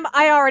 I mean,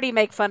 I already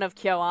make fun of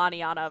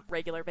KyoAni on a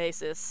regular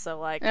basis, so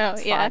like,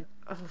 it's fine.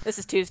 This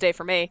is Tuesday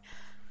for me.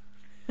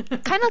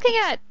 Kind of looking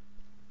at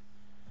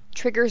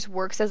Trigger's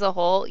works as a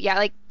whole, yeah,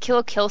 like Kill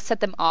la Kill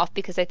set them off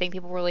because I think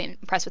people were really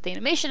impressed with the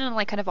animation and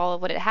like kind of all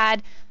of what it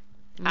had.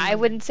 I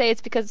wouldn't say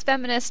it's because it's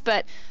feminist,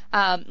 but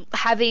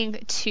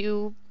having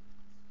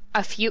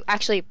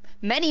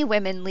many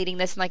women leading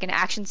this in like an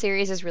action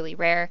series is really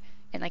rare,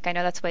 and like I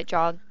know that's what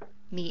drew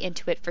me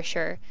into it for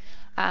sure.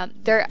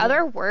 There are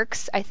other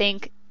works. I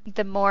think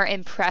the more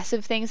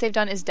impressive things they've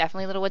done is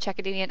definitely Little Witch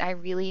Academia, and I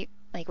really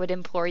would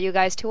implore you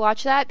guys to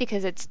watch that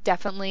because it's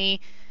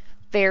definitely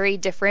very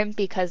different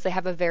because they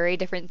have a very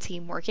different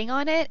team working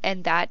on it,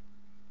 and that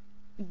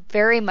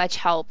very much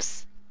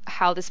helps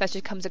how this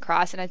message comes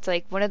across. And it's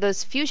like one of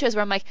those few shows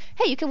where I'm like,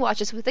 hey, you can watch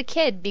this with a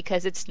kid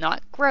because it's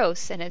not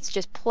gross and it's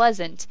just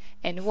pleasant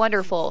and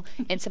wonderful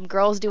and some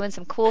girls doing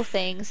some cool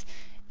things.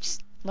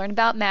 Just learn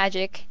about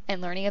magic and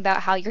learning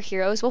about how your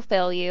heroes will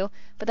fail you,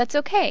 but that's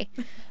okay.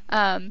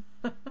 Akko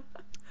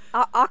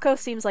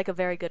seems like a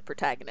very good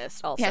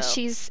protagonist also. Yeah,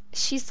 she's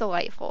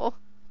delightful.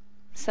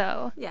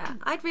 So yeah,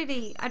 I'd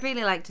really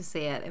like to see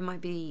it. It might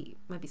be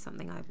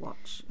something I'd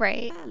watch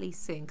fairly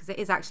soon because it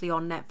is actually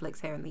on Netflix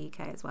here in the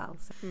UK as well.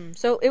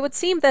 So it would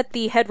seem that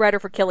the head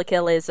writer for Kill la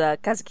Kill is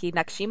Kazuki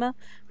Nakashima,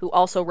 who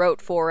also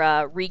wrote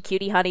for Re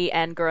Cutie Honey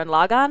and Gurren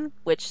Lagann,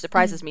 which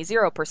surprises me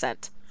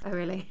 0%. Oh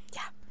really?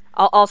 Yeah.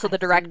 Also, the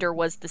director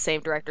was the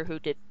same director who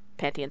did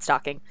Panty and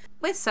Stocking.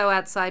 We're so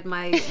outside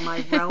my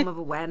realm of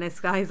awareness,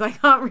 guys. I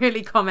can't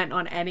really comment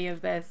on any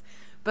of this,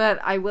 but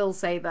I will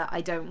say that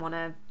I don't want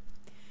to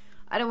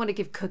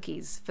give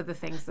cookies for the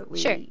things that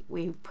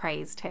we've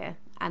praised here.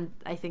 And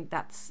I think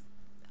that's...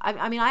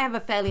 I mean, I have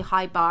a fairly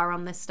high bar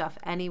on this stuff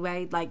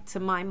anyway. Like, to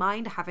my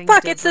mind, having...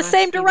 Fuck, it's the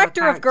same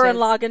director of Gurren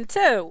Lagann,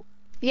 too!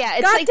 Yeah,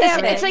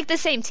 it's like the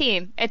same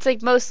team. It's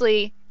like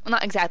mostly... Well,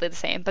 not exactly the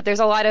same, but there's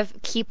a lot of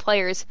key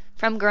players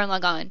from Gurren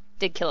Lagann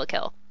did Kill la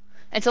Kill.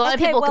 And so a lot of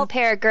people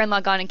compare Gurren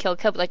Lagann and Kill la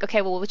Kill, but like,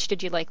 okay, well, which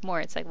did you like more?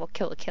 It's like, well,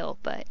 Kill la Kill,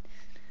 but...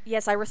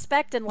 Yes, I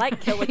respect and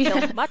like Kill la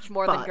Kill much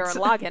more than Gurren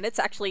Lagann. It's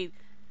actually...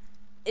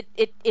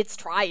 It's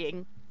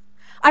trying.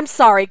 I'm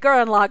sorry,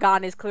 Gurren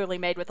Lagann is clearly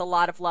made with a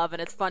lot of love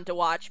and it's fun to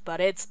watch, but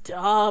it's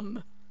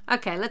dumb.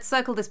 Okay, let's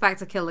circle this back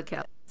to Kill la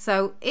Kill.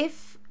 So,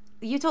 if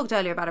you talked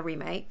earlier about a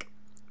remake,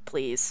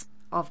 please,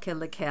 of Kill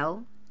la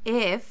Kill,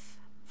 if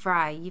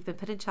Vrai, you've been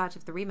put in charge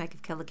of the remake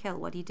of Kill la Kill,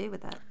 what do you do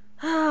with it?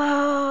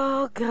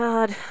 Oh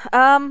god.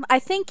 I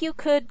think you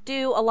could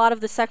do a lot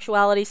of the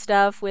sexuality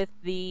stuff with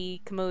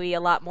the Kamui a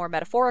lot more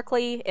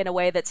metaphorically, in a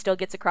way that still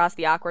gets across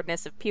the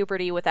awkwardness of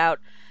puberty without,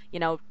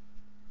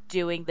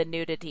 doing the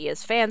nudity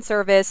as fan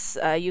service.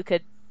 You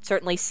could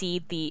certainly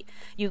see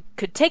you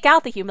could take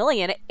out the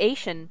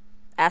humiliation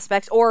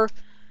aspects,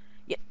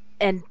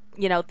 and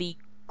the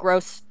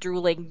gross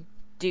drooling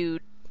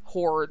dude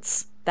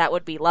hordes. That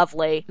would be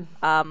lovely.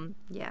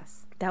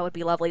 Yes, that would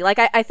be lovely. Like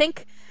I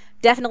think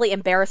definitely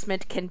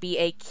embarrassment can be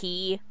a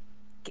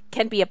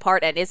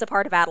part and is a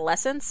part of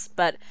adolescence,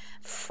 but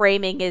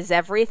framing is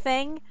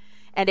everything.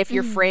 And if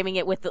you're framing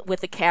it with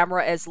the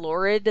camera as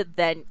lurid,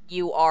 then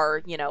you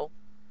are,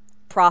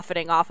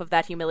 profiting off of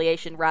that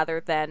humiliation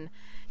rather than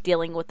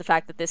dealing with the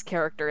fact that this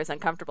character is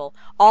uncomfortable.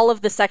 All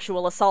of the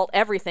sexual assault,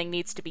 everything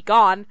needs to be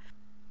gone.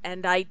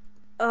 And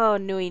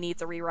Nui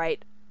needs a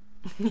rewrite.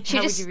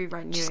 How would you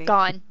rewrite Nui? Just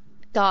gone,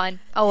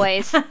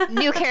 always.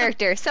 New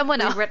character, someone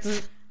else. Written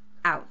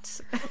out.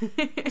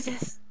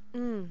 Just,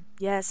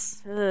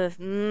 yes,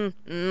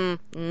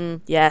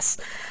 yes.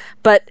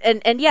 But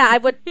and yeah, I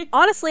would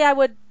honestly,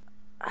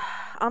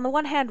 on the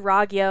one hand,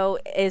 Ragyo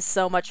is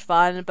so much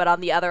fun, but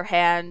on the other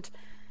hand,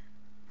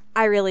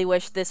 I really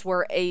wish this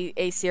were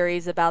a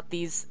series about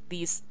these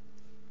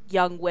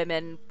young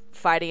women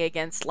fighting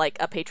against like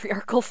a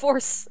patriarchal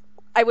force.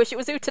 I wish it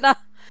was Utena.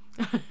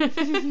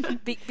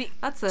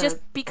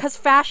 Because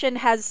fashion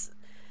has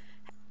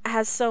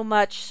so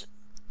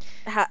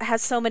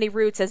many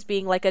roots as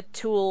being like a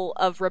tool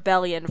of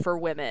rebellion for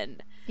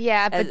women.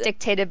 Yeah, but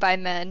dictated by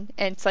men.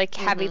 And it's like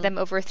having them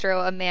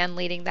overthrow a man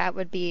leading that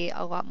would be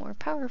a lot more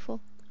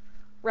powerful.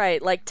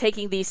 Right, like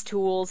taking these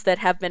tools that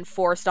have been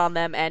forced on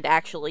them and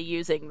actually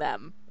using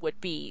them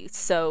would be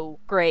so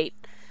great.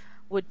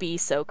 Would be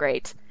so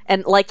great.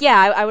 And, like,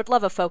 yeah, I would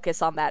love a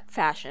focus on that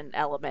fashion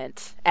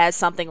element as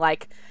something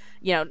like,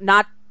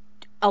 not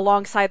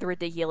alongside the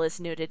ridiculous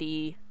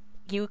nudity.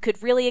 You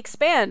could really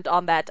expand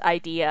on that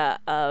idea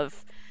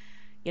of,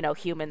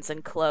 humans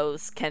and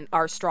clothes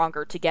are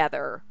stronger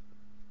together,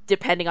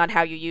 depending on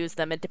how you use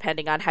them and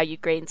depending on how you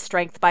gain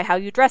strength by how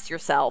you dress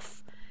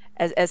yourself,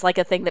 as like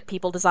a thing that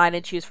people design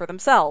and choose for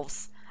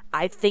themselves.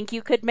 I think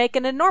you could make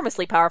an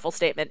enormously powerful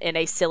statement in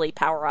a silly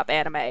power-up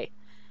anime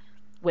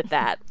with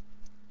that.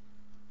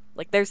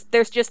 Like,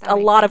 there's just a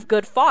lot of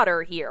good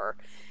fodder here.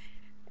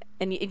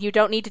 And you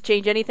don't need to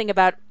change anything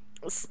about,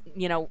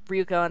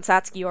 Ryuko and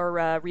Satsuki or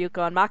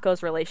Ryuko and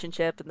Mako's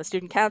relationship, and the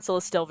student council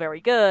is still very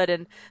good,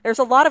 and there's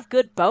a lot of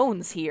good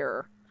bones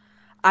here.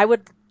 I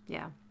would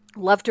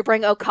love to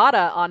bring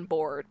Okada on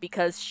board,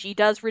 because she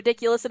does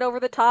ridiculous and over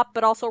the top,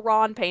 but also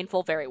raw and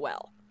painful very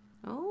well.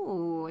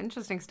 Oh,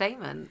 interesting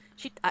statement.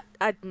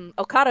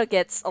 Okada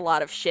gets a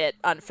lot of shit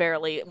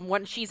unfairly.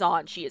 When she's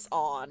on, she is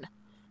on.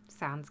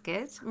 Sounds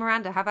good.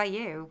 Miranda, how about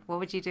you? What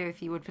would you do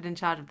if you were put in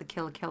charge of the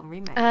Kill la Kill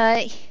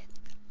remake?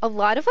 A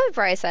lot of what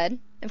Vrai said.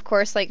 Of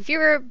course, like, if you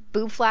were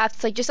boob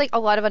flaps, like, just, like, a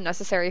lot of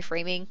unnecessary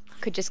framing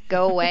could just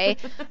go away.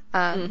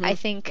 I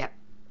think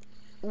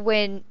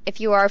if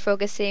you are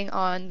focusing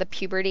on the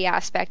puberty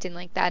aspect and,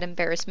 like, that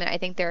embarrassment, I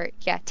think there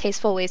are,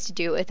 tasteful ways to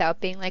do it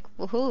without being like,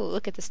 woohoo,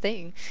 look at this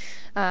thing.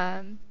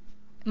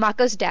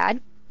 Mako's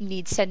dad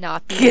needs to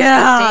not be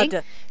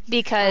disgusting,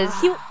 because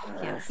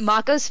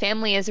Mako's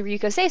family is a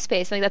Ryuko safe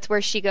space. Like, that's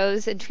where she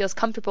goes and feels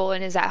comfortable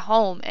and is at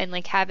home, and,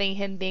 like, having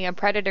him being a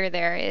predator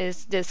there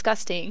is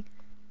disgusting.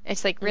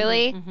 It's like,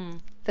 really?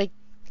 Like,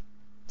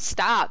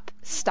 stop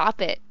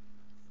it.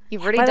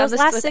 You've already done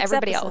this with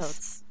everybody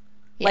else.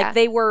 Like,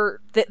 they were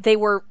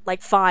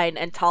like fine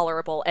and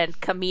tolerable and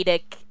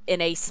comedic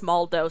in a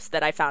small dose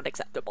that I found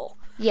acceptable.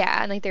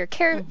 Yeah, and like they're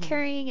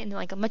carrying and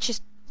like much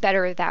just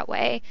better that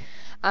way.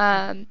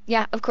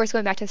 Of course,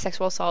 going back to the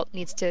sexual assault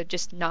needs to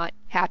just not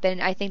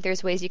happen. I think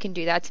there's ways you can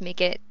do that to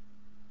make it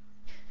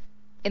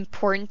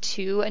important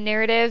to a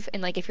narrative,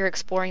 and like if you're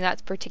exploring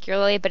that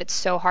particularly, but it's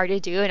so hard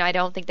to do, and I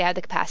don't think they have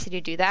the capacity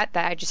to do that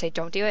I just say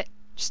don't do it.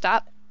 Just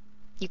stop.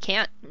 You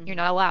can't. You're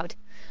not allowed.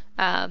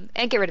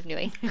 And get rid of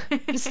Nui.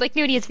 Just like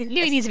Nui needs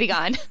to be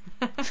gone.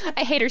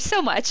 I hate her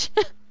so much.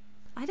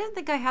 I don't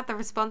think I had the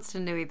response to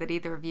Nui that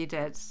either of you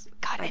did.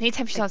 God,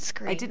 anytime she's on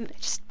screen, I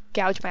just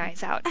gouge my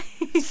eyes out.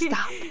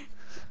 Stop.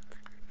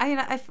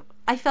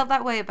 I felt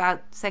that way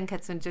about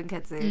Senketsu and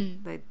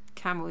Junketsu, the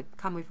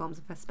kamui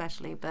forms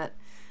especially, but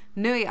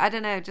Nui, I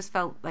don't know, just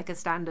felt like a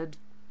standard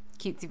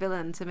cutesy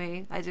villain to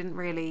me. I didn't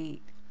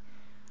really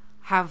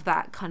have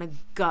that kind of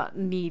gut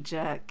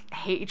knee-jerk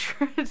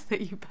hatred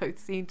that you both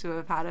seem to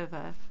have had of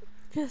her.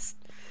 Just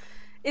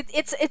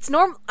it's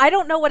normal. I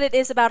don't know what it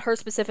is about her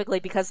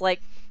specifically, because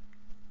like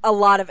a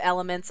lot of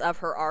elements of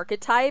her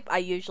archetype I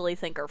usually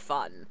think are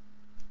fun,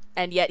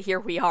 and yet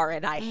here we are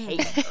and I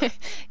hate her.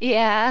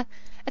 Yeah,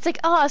 it's like,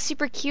 oh, a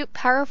super cute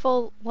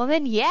powerful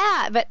woman,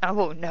 yeah, but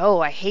oh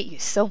no, I hate you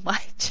so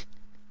much.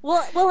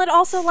 Well, and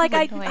also, like,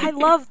 I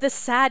love the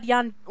sad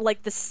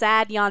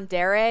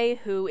yandere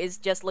who is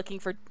just looking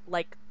for,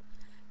 like,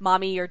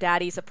 mommy or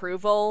daddy's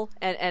approval,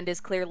 and is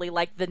clearly,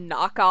 like, the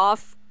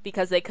knockoff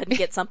because they couldn't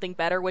get something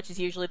better, which is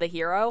usually the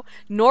hero.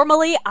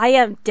 Normally, I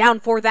am down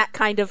for that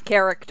kind of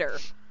character.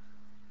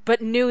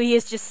 But Nui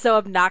is just so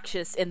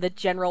obnoxious in the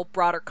general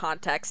broader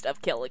context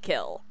of Kill la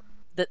Kill.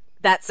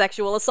 That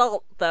sexual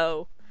assault,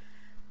 though,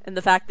 and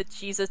the fact that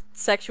she's a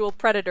sexual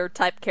predator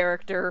type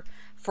character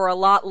for a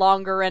lot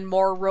longer and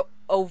more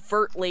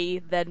overtly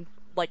than,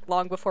 like,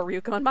 long before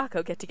Ryuko and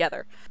Mako get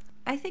together.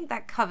 I think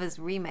that covers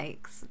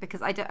remakes,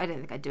 because I don't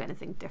think I'd do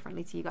anything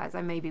differently to you guys.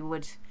 I maybe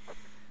would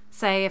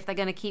say if they're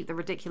going to keep the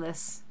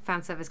ridiculous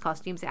fan service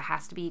costumes, it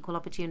has to be equal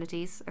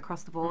opportunities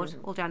across the board,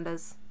 all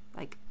genders.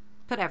 Like,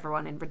 put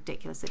everyone in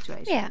ridiculous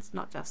situations,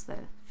 not just the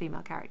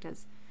female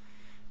characters.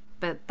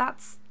 But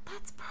that's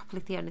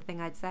probably the only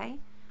thing I'd say.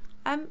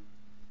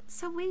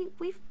 So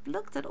we've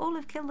looked at all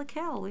of Kill la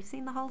Kill. We've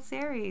seen the whole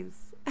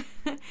series.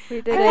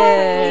 We did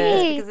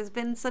it. Because it's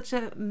been such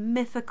a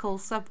mythical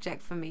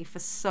subject for me for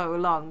so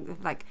long.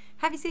 Like,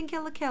 have you seen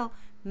Kill la Kill?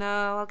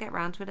 No, I'll get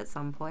round to it at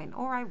some point,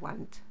 or I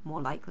won't,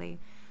 more likely.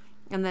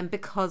 And then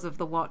because of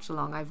the watch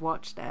along, I've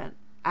watched it,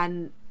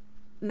 and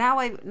now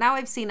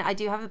I've seen it. I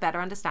do have a better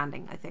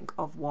understanding, I think,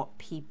 of what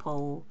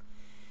people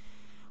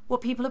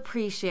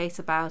appreciate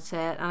about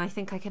it, and I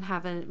think I can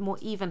have a more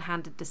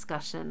even-handed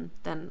discussion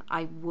than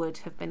I would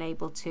have been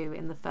able to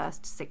in the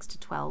first 6 to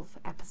 12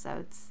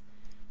 episodes,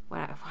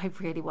 where I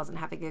really wasn't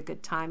having a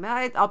good time.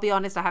 I'll be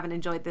honest, I haven't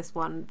enjoyed this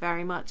one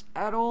very much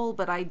at all,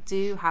 but I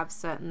do have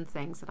certain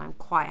things that I'm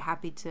quite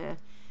happy to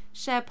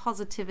share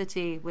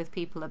positivity with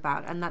people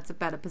about, and that's a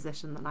better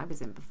position than I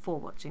was in before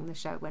watching the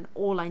show, when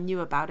all I knew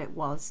about it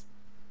was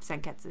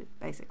Senketsu,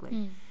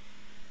 basically.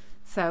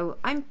 So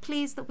I'm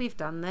pleased that we've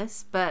done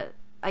this, but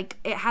like,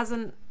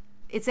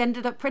 it's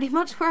ended up pretty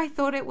much where I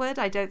thought it would.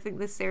 I don't think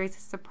this series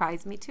has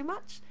surprised me too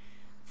much.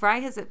 Vrai,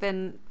 has it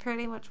been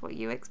pretty much what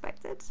you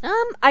expected?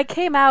 I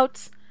came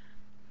out...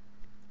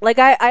 Like,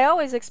 I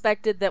always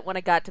expected that when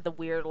I got to the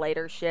weird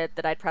later shit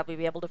that I'd probably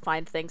be able to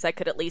find things I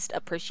could at least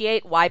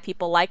appreciate why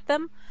people like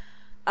them.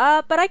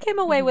 But I came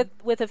away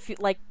with a few,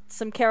 like,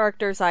 some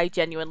characters I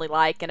genuinely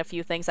like and a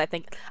few things I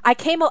think... I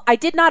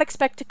did not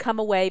expect to come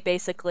away,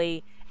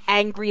 basically,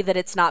 angry that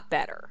it's not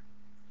better.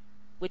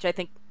 Which I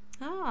think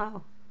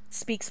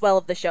speaks well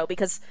of the show,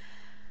 because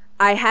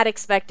I had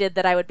expected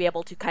that I would be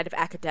able to kind of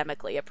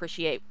academically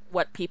appreciate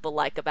what people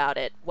like about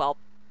it, while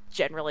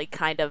generally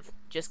kind of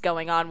just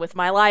going on with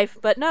my life.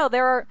 But no,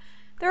 there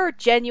are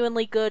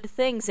genuinely good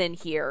things in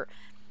here,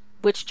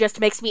 which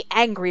just makes me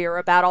angrier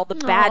about all the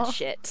bad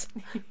shit.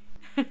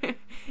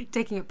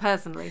 Taking it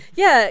personally.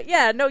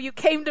 Yeah, no, you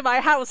came to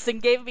my house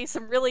and gave me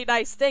some really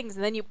nice things,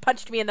 and then you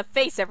punched me in the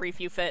face every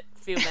few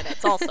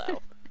minutes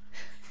also.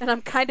 And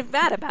I'm kind of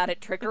mad about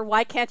it, Trigger.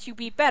 Why can't you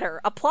be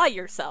better? Apply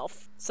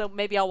yourself. So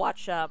maybe I'll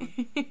watch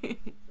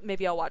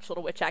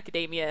Little Witch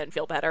Academia and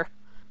feel better.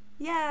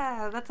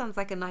 Yeah, that sounds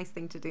like a nice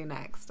thing to do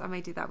next. I may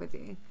do that with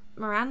you.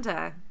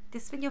 Miranda,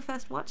 this has been your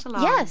first watch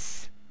along.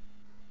 Yes.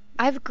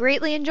 I've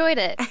greatly enjoyed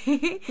it.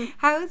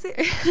 How has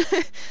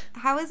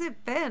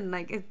it been?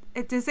 Like,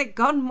 has it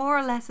gone more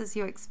or less as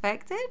you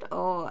expected,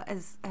 or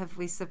have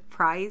we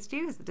surprised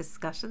you? Has the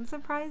discussion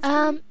surprised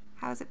you?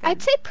 How has it been?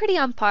 I'd say pretty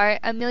on par.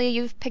 Amelia,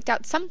 you've picked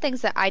out some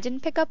things that I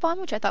didn't pick up on,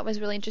 which I thought was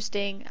really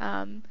interesting.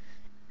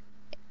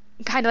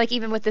 Kind of like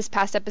even with this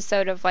past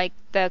episode of like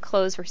the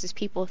clothes versus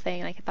people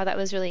thing, like I thought that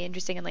was really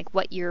interesting, and like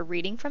what you're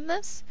reading from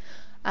this.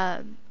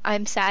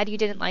 I'm sad you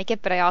didn't like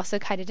it, but I also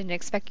kind of didn't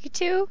expect you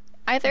to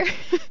either.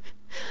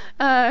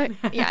 I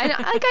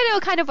know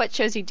kind of what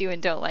shows you do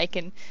and don't like,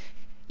 and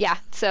yeah.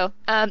 So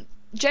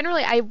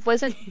generally, I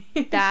wasn't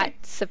that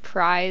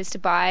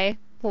surprised by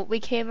what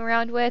we came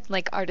around with,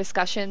 like our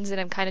discussions,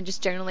 and I'm kind of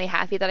just generally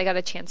happy that I got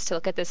a chance to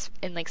look at this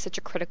in like such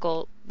a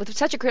critical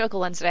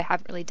lens that I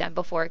haven't really done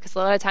before. Because a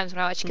lot of times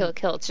when I watch Kill la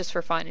Kill, it's just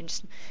for fun and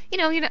just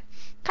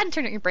kind of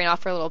turn your brain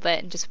off for a little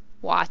bit and just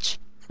watch.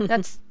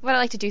 That's what I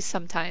like to do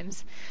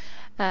sometimes.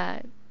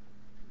 And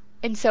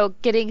so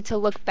getting to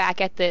look back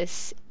at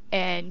this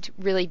and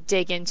really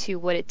dig into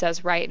what it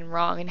does right and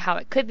wrong and how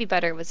it could be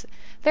better was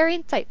very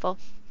insightful.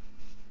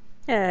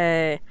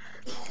 Hey.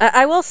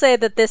 I will say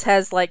that this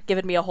has like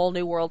given me a whole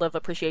new world of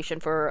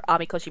appreciation for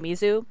Ami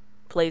Koshimizu,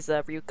 plays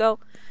Ryuko.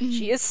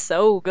 She is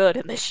so good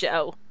in this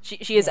show.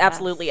 She is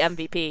absolutely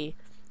MVP.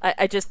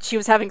 She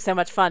was having so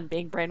much fun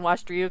being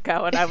brainwashed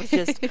Ryuko, and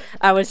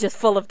I was just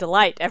full of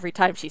delight every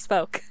time she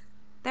spoke.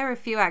 There are a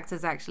few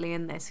actors actually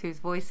in this whose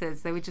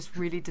voices, they were just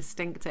really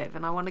distinctive,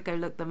 and I want to go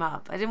look them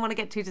up. I didn't want to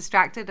get too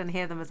distracted and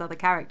hear them as other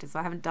characters, so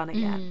I haven't done it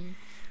yet.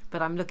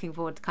 But I'm looking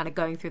forward to kind of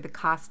going through the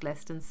cast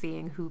list and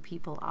seeing who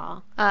people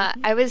are.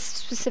 I was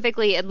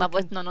specifically in love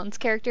with Nonon's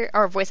character,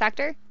 or voice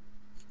actor.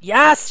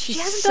 Yes! She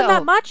hasn't done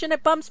that much, and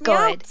it bumps me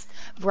out.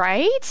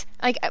 Right?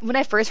 Like, when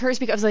I first heard her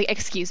speak, I was like,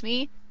 excuse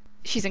me?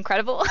 She's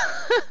incredible.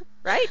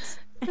 Right?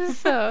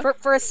 So.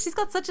 She's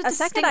got such a distinctive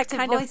second, I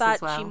kind voice of thought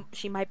as well.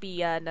 she might be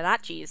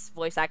Nanachi's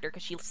voice actor,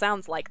 because she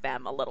sounds like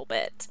them a little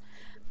bit.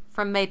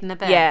 From Made in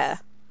Abyss. Yeah.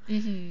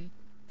 Mm-hmm.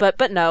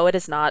 But no, it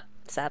is not,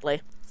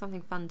 sadly.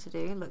 Something fun to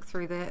do. Look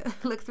through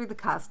the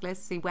cast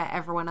list, see where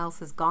everyone else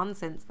has gone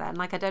since then.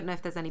 Like, I don't know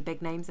if there's any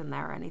big names in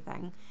there or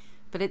anything,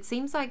 but it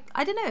seems like,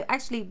 I don't know,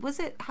 actually,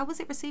 how was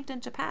it received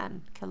in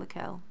Japan, Kill la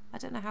Kill? I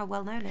don't know how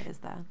well known it is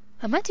there.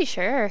 I'm not too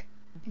sure.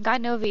 I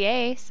got no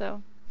OVA,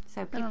 so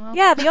I don't know.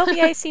 Yeah, the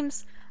OVA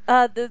seems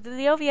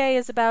the OVA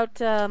is about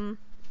God,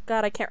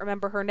 I can't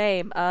remember her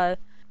name.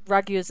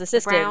 Ragyo's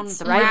assistant,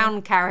 the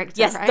brown character.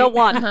 Yes, right? the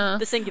one,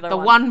 the singular the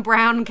one. one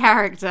brown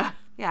character.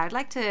 Yeah, I'd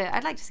like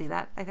to see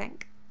that, I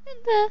think.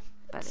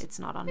 But it's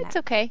not on Netflix. It's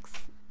okay.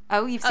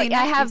 Oh, you've seen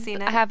it? You've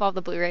seen it? I have all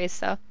the Blu-rays,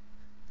 so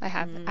I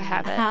have it.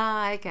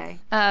 Ah, okay.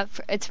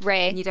 It's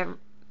Ray. And you don't...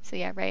 So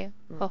yeah, Ray.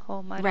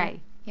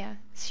 Ray. Yeah,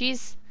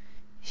 she's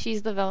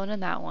the villain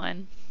in that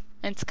one.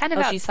 And it's kind of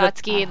about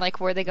Satsuki and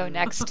like where they go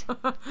next.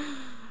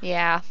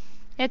 Yeah,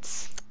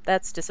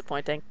 that's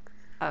disappointing.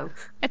 Oh,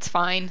 it's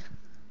fine.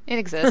 It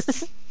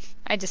exists.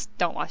 I just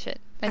don't watch it.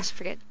 I just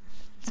forget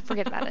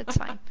about it. It's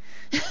fine.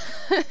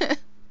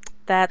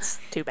 That's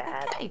too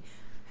bad. Okay.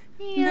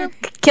 Yeah.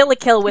 Kill la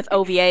Kill with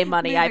OVA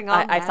money,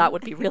 I thought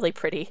would be really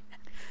pretty.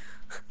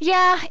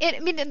 Yeah,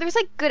 there's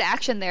like good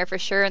action there for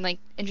sure, and like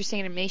interesting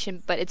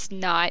animation, but it's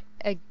not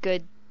a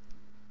good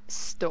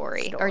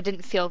story. Or it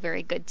didn't feel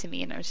very good to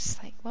me, and I was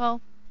just like,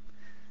 well,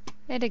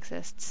 it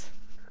exists.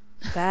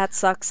 That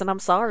sucks, and I'm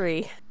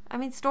sorry. I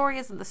mean, story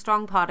isn't the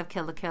strong part of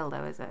Kill la Kill,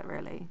 though, is it,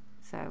 really?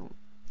 So,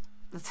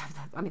 that's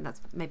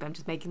maybe I'm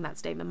just making that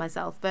statement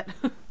myself, but...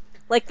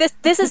 Like,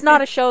 this is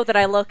not a show that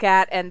I look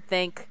at and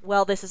think,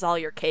 well, this is all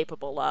you're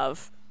capable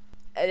of.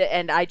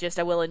 And I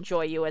will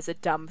enjoy you as a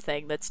dumb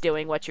thing that's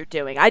doing what you're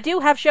doing. I do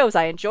have shows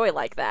I enjoy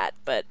like that,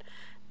 but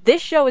this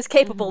show is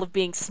capable of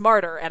being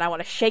smarter, and I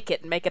want to shake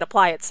it and make it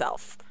apply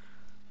itself.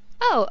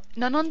 Oh,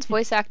 Nanon's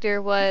voice actor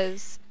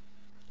was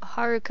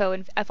Haruko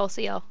in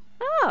FLCL.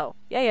 Oh,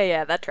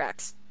 yeah, that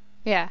tracks.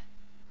 Yeah.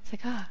 It's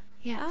like,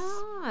 yeah.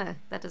 Ah,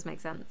 that does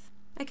make sense.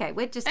 Okay,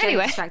 we're just getting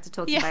distracted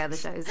talking about other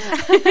shows.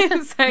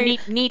 So,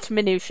 neat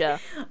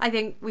minutia. I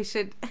think we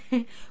should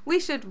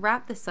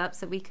wrap this up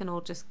so we can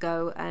all just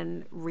go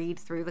and read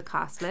through the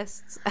cast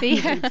lists, and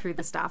read through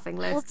the staffing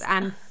lists,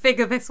 and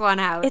figure this one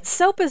out. It's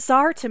so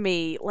bizarre to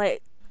me.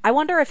 Like, I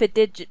wonder if it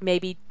did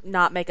maybe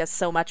not make us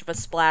so much of a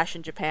splash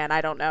in Japan. I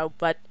don't know,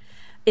 but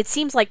it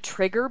seems like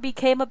Trigger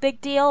became a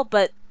big deal,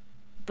 but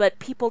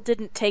people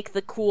didn't take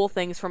the cool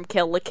things from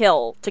Kill la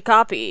Kill to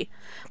copy.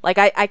 Like,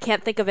 I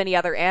can't think of any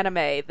other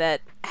anime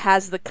that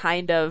has the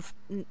kind of...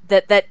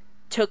 that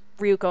took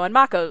Ryuko and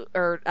Mako,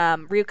 or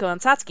Ryuko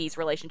and Satsuki's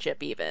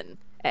relationship even,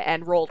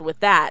 and rolled with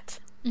that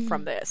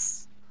from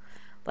this.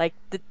 Like,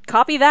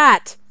 copy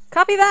that!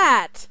 Copy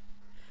that!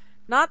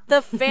 Not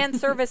the fan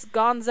service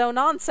gonzo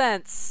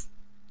nonsense!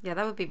 Yeah,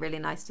 that would be really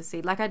nice to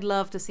see. Like, I'd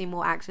love to see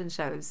more action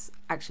shows,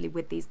 actually,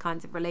 with these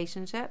kinds of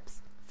relationships.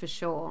 For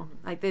sure.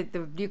 Like the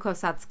Ryuko,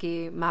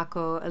 Satsuki,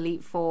 Mako,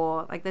 Elite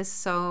Four, like there's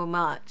so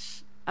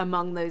much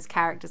among those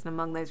characters and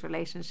among those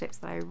relationships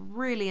that I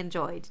really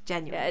enjoyed,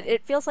 genuinely. Yeah,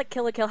 it feels like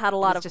Kill la Kill had a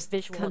lot of just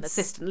visual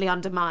consistently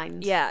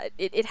undermined. Yeah,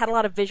 it had a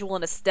lot of visual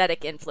and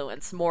aesthetic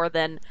influence more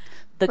than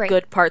the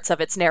good parts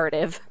of its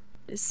narrative.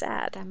 It's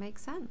sad. That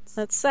makes sense.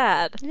 That's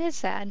sad. It is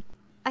sad.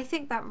 I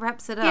think that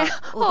wraps it up. Yeah.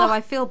 Although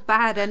I feel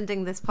bad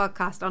ending this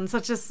podcast on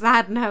such a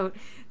sad note.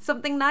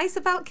 Something nice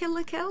about Kill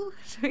la Kill?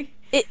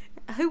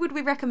 Who would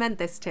we recommend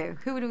this to?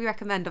 Who would we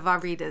recommend of our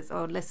readers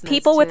or listeners?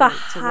 People with a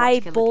high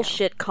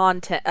bullshit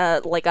content,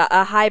 like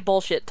a high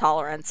bullshit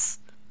tolerance.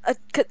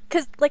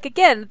 Because, like,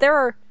 again,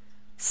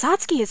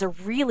 Satsuki is a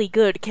really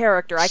good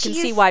character. I can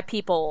see why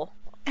people,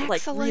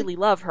 like, really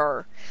love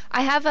her.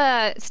 I have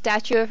a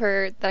statue of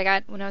her that I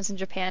got when I was in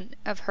Japan,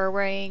 of her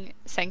wearing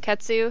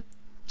senketsu,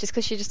 just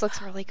because she just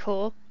looks really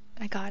cool.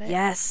 I got it.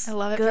 Yes. I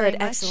love it very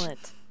much.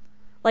 Excellent.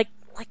 Like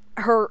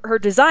her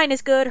design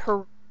is good,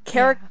 her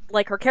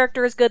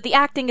character is good, the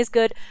acting is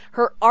good,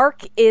 her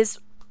arc is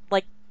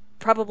like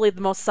probably the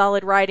most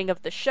solid writing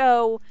of the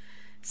show.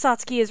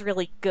 Satsuki is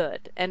really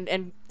good,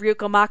 and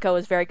Ryuko Mako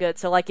is very good.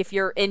 So like if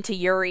you're into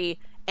Yuri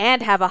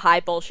and have a high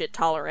bullshit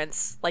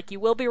tolerance, like you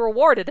will be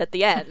rewarded at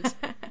the end.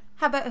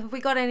 How about, have we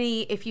got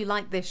any, if you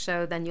like this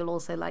show then you'll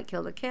also like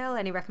Kill la Kill,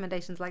 any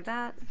recommendations like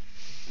that?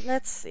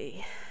 Let's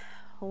see.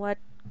 What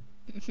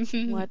it's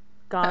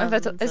kind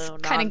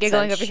of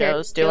giggling over here.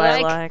 Shows do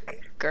I like?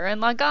 Gurren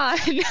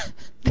Lagann.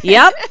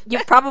 Yep,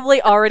 you've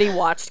probably already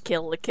watched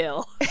Kill la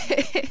Kill.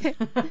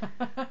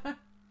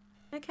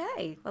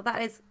 Okay, well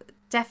that is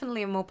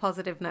definitely a more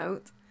positive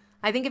note.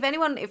 I think if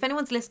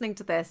anyone's listening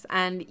to this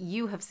and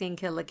you have seen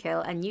Kill la Kill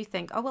and you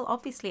think, oh well,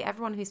 obviously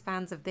everyone who's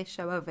fans of this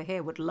show over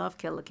here would love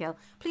Kill la Kill,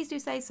 please do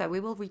say so.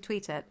 We will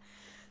retweet it.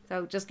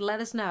 So just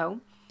let us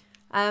know.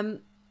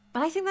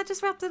 But I think that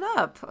just wrapped it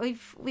up.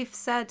 We've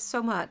said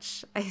so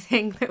much. I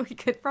think that we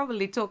could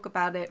probably talk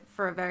about it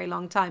for a very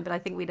long time, but I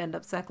think we'd end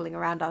up circling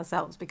around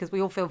ourselves because we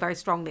all feel very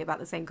strongly about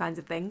the same kinds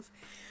of things.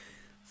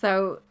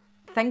 So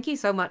thank you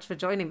so much for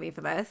joining me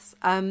for this.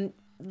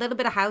 Little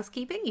bit of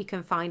housekeeping. You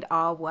can find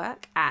our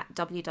work at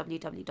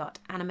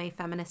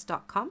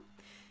www.animefeminist.com.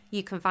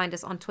 You can find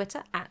us on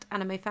Twitter at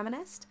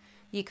animefeminist.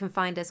 You can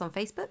find us on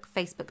Facebook,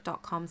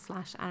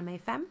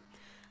 facebook.com/animefem.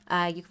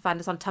 You can find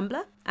us on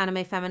Tumblr,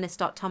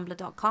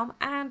 animefeminist.tumblr.com,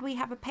 and we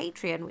have a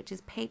Patreon, which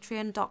is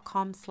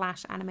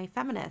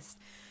patreon.com/animefeminist.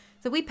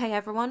 So we pay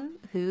everyone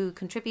who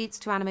contributes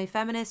to Anime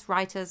Feminist,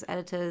 writers,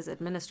 editors,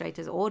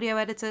 administrators, audio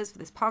editors for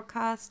this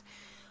podcast.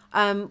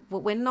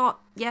 But we're not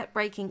yet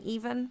breaking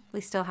even.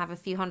 We still have a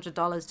few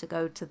 $100s to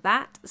go to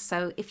that.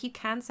 So if you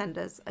can send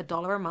us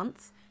 $1 a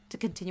month to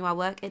continue our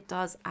work, it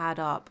does add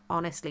up.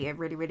 Honestly, it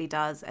really, really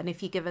does. And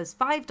if you give us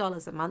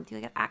 $5 a month,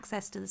 you'll get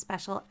access to the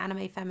special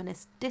Anime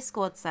Feminist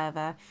Discord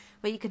server,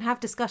 where you can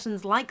have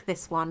discussions like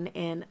this one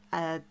in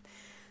a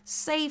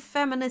safe,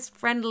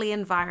 feminist-friendly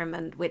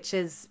environment, which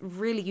is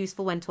really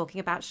useful when talking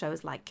about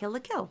shows like Kill la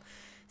Kill.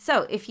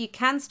 So if you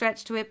can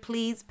stretch to it,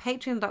 please,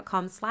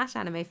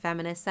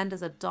 patreon.com/animefeminist, send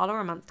us $1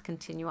 a month to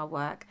continue our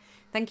work.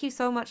 Thank you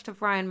so much to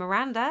Vrai and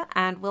Miranda,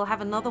 and we'll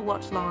have another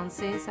watch along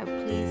soon, so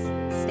please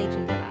stay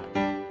tuned for that.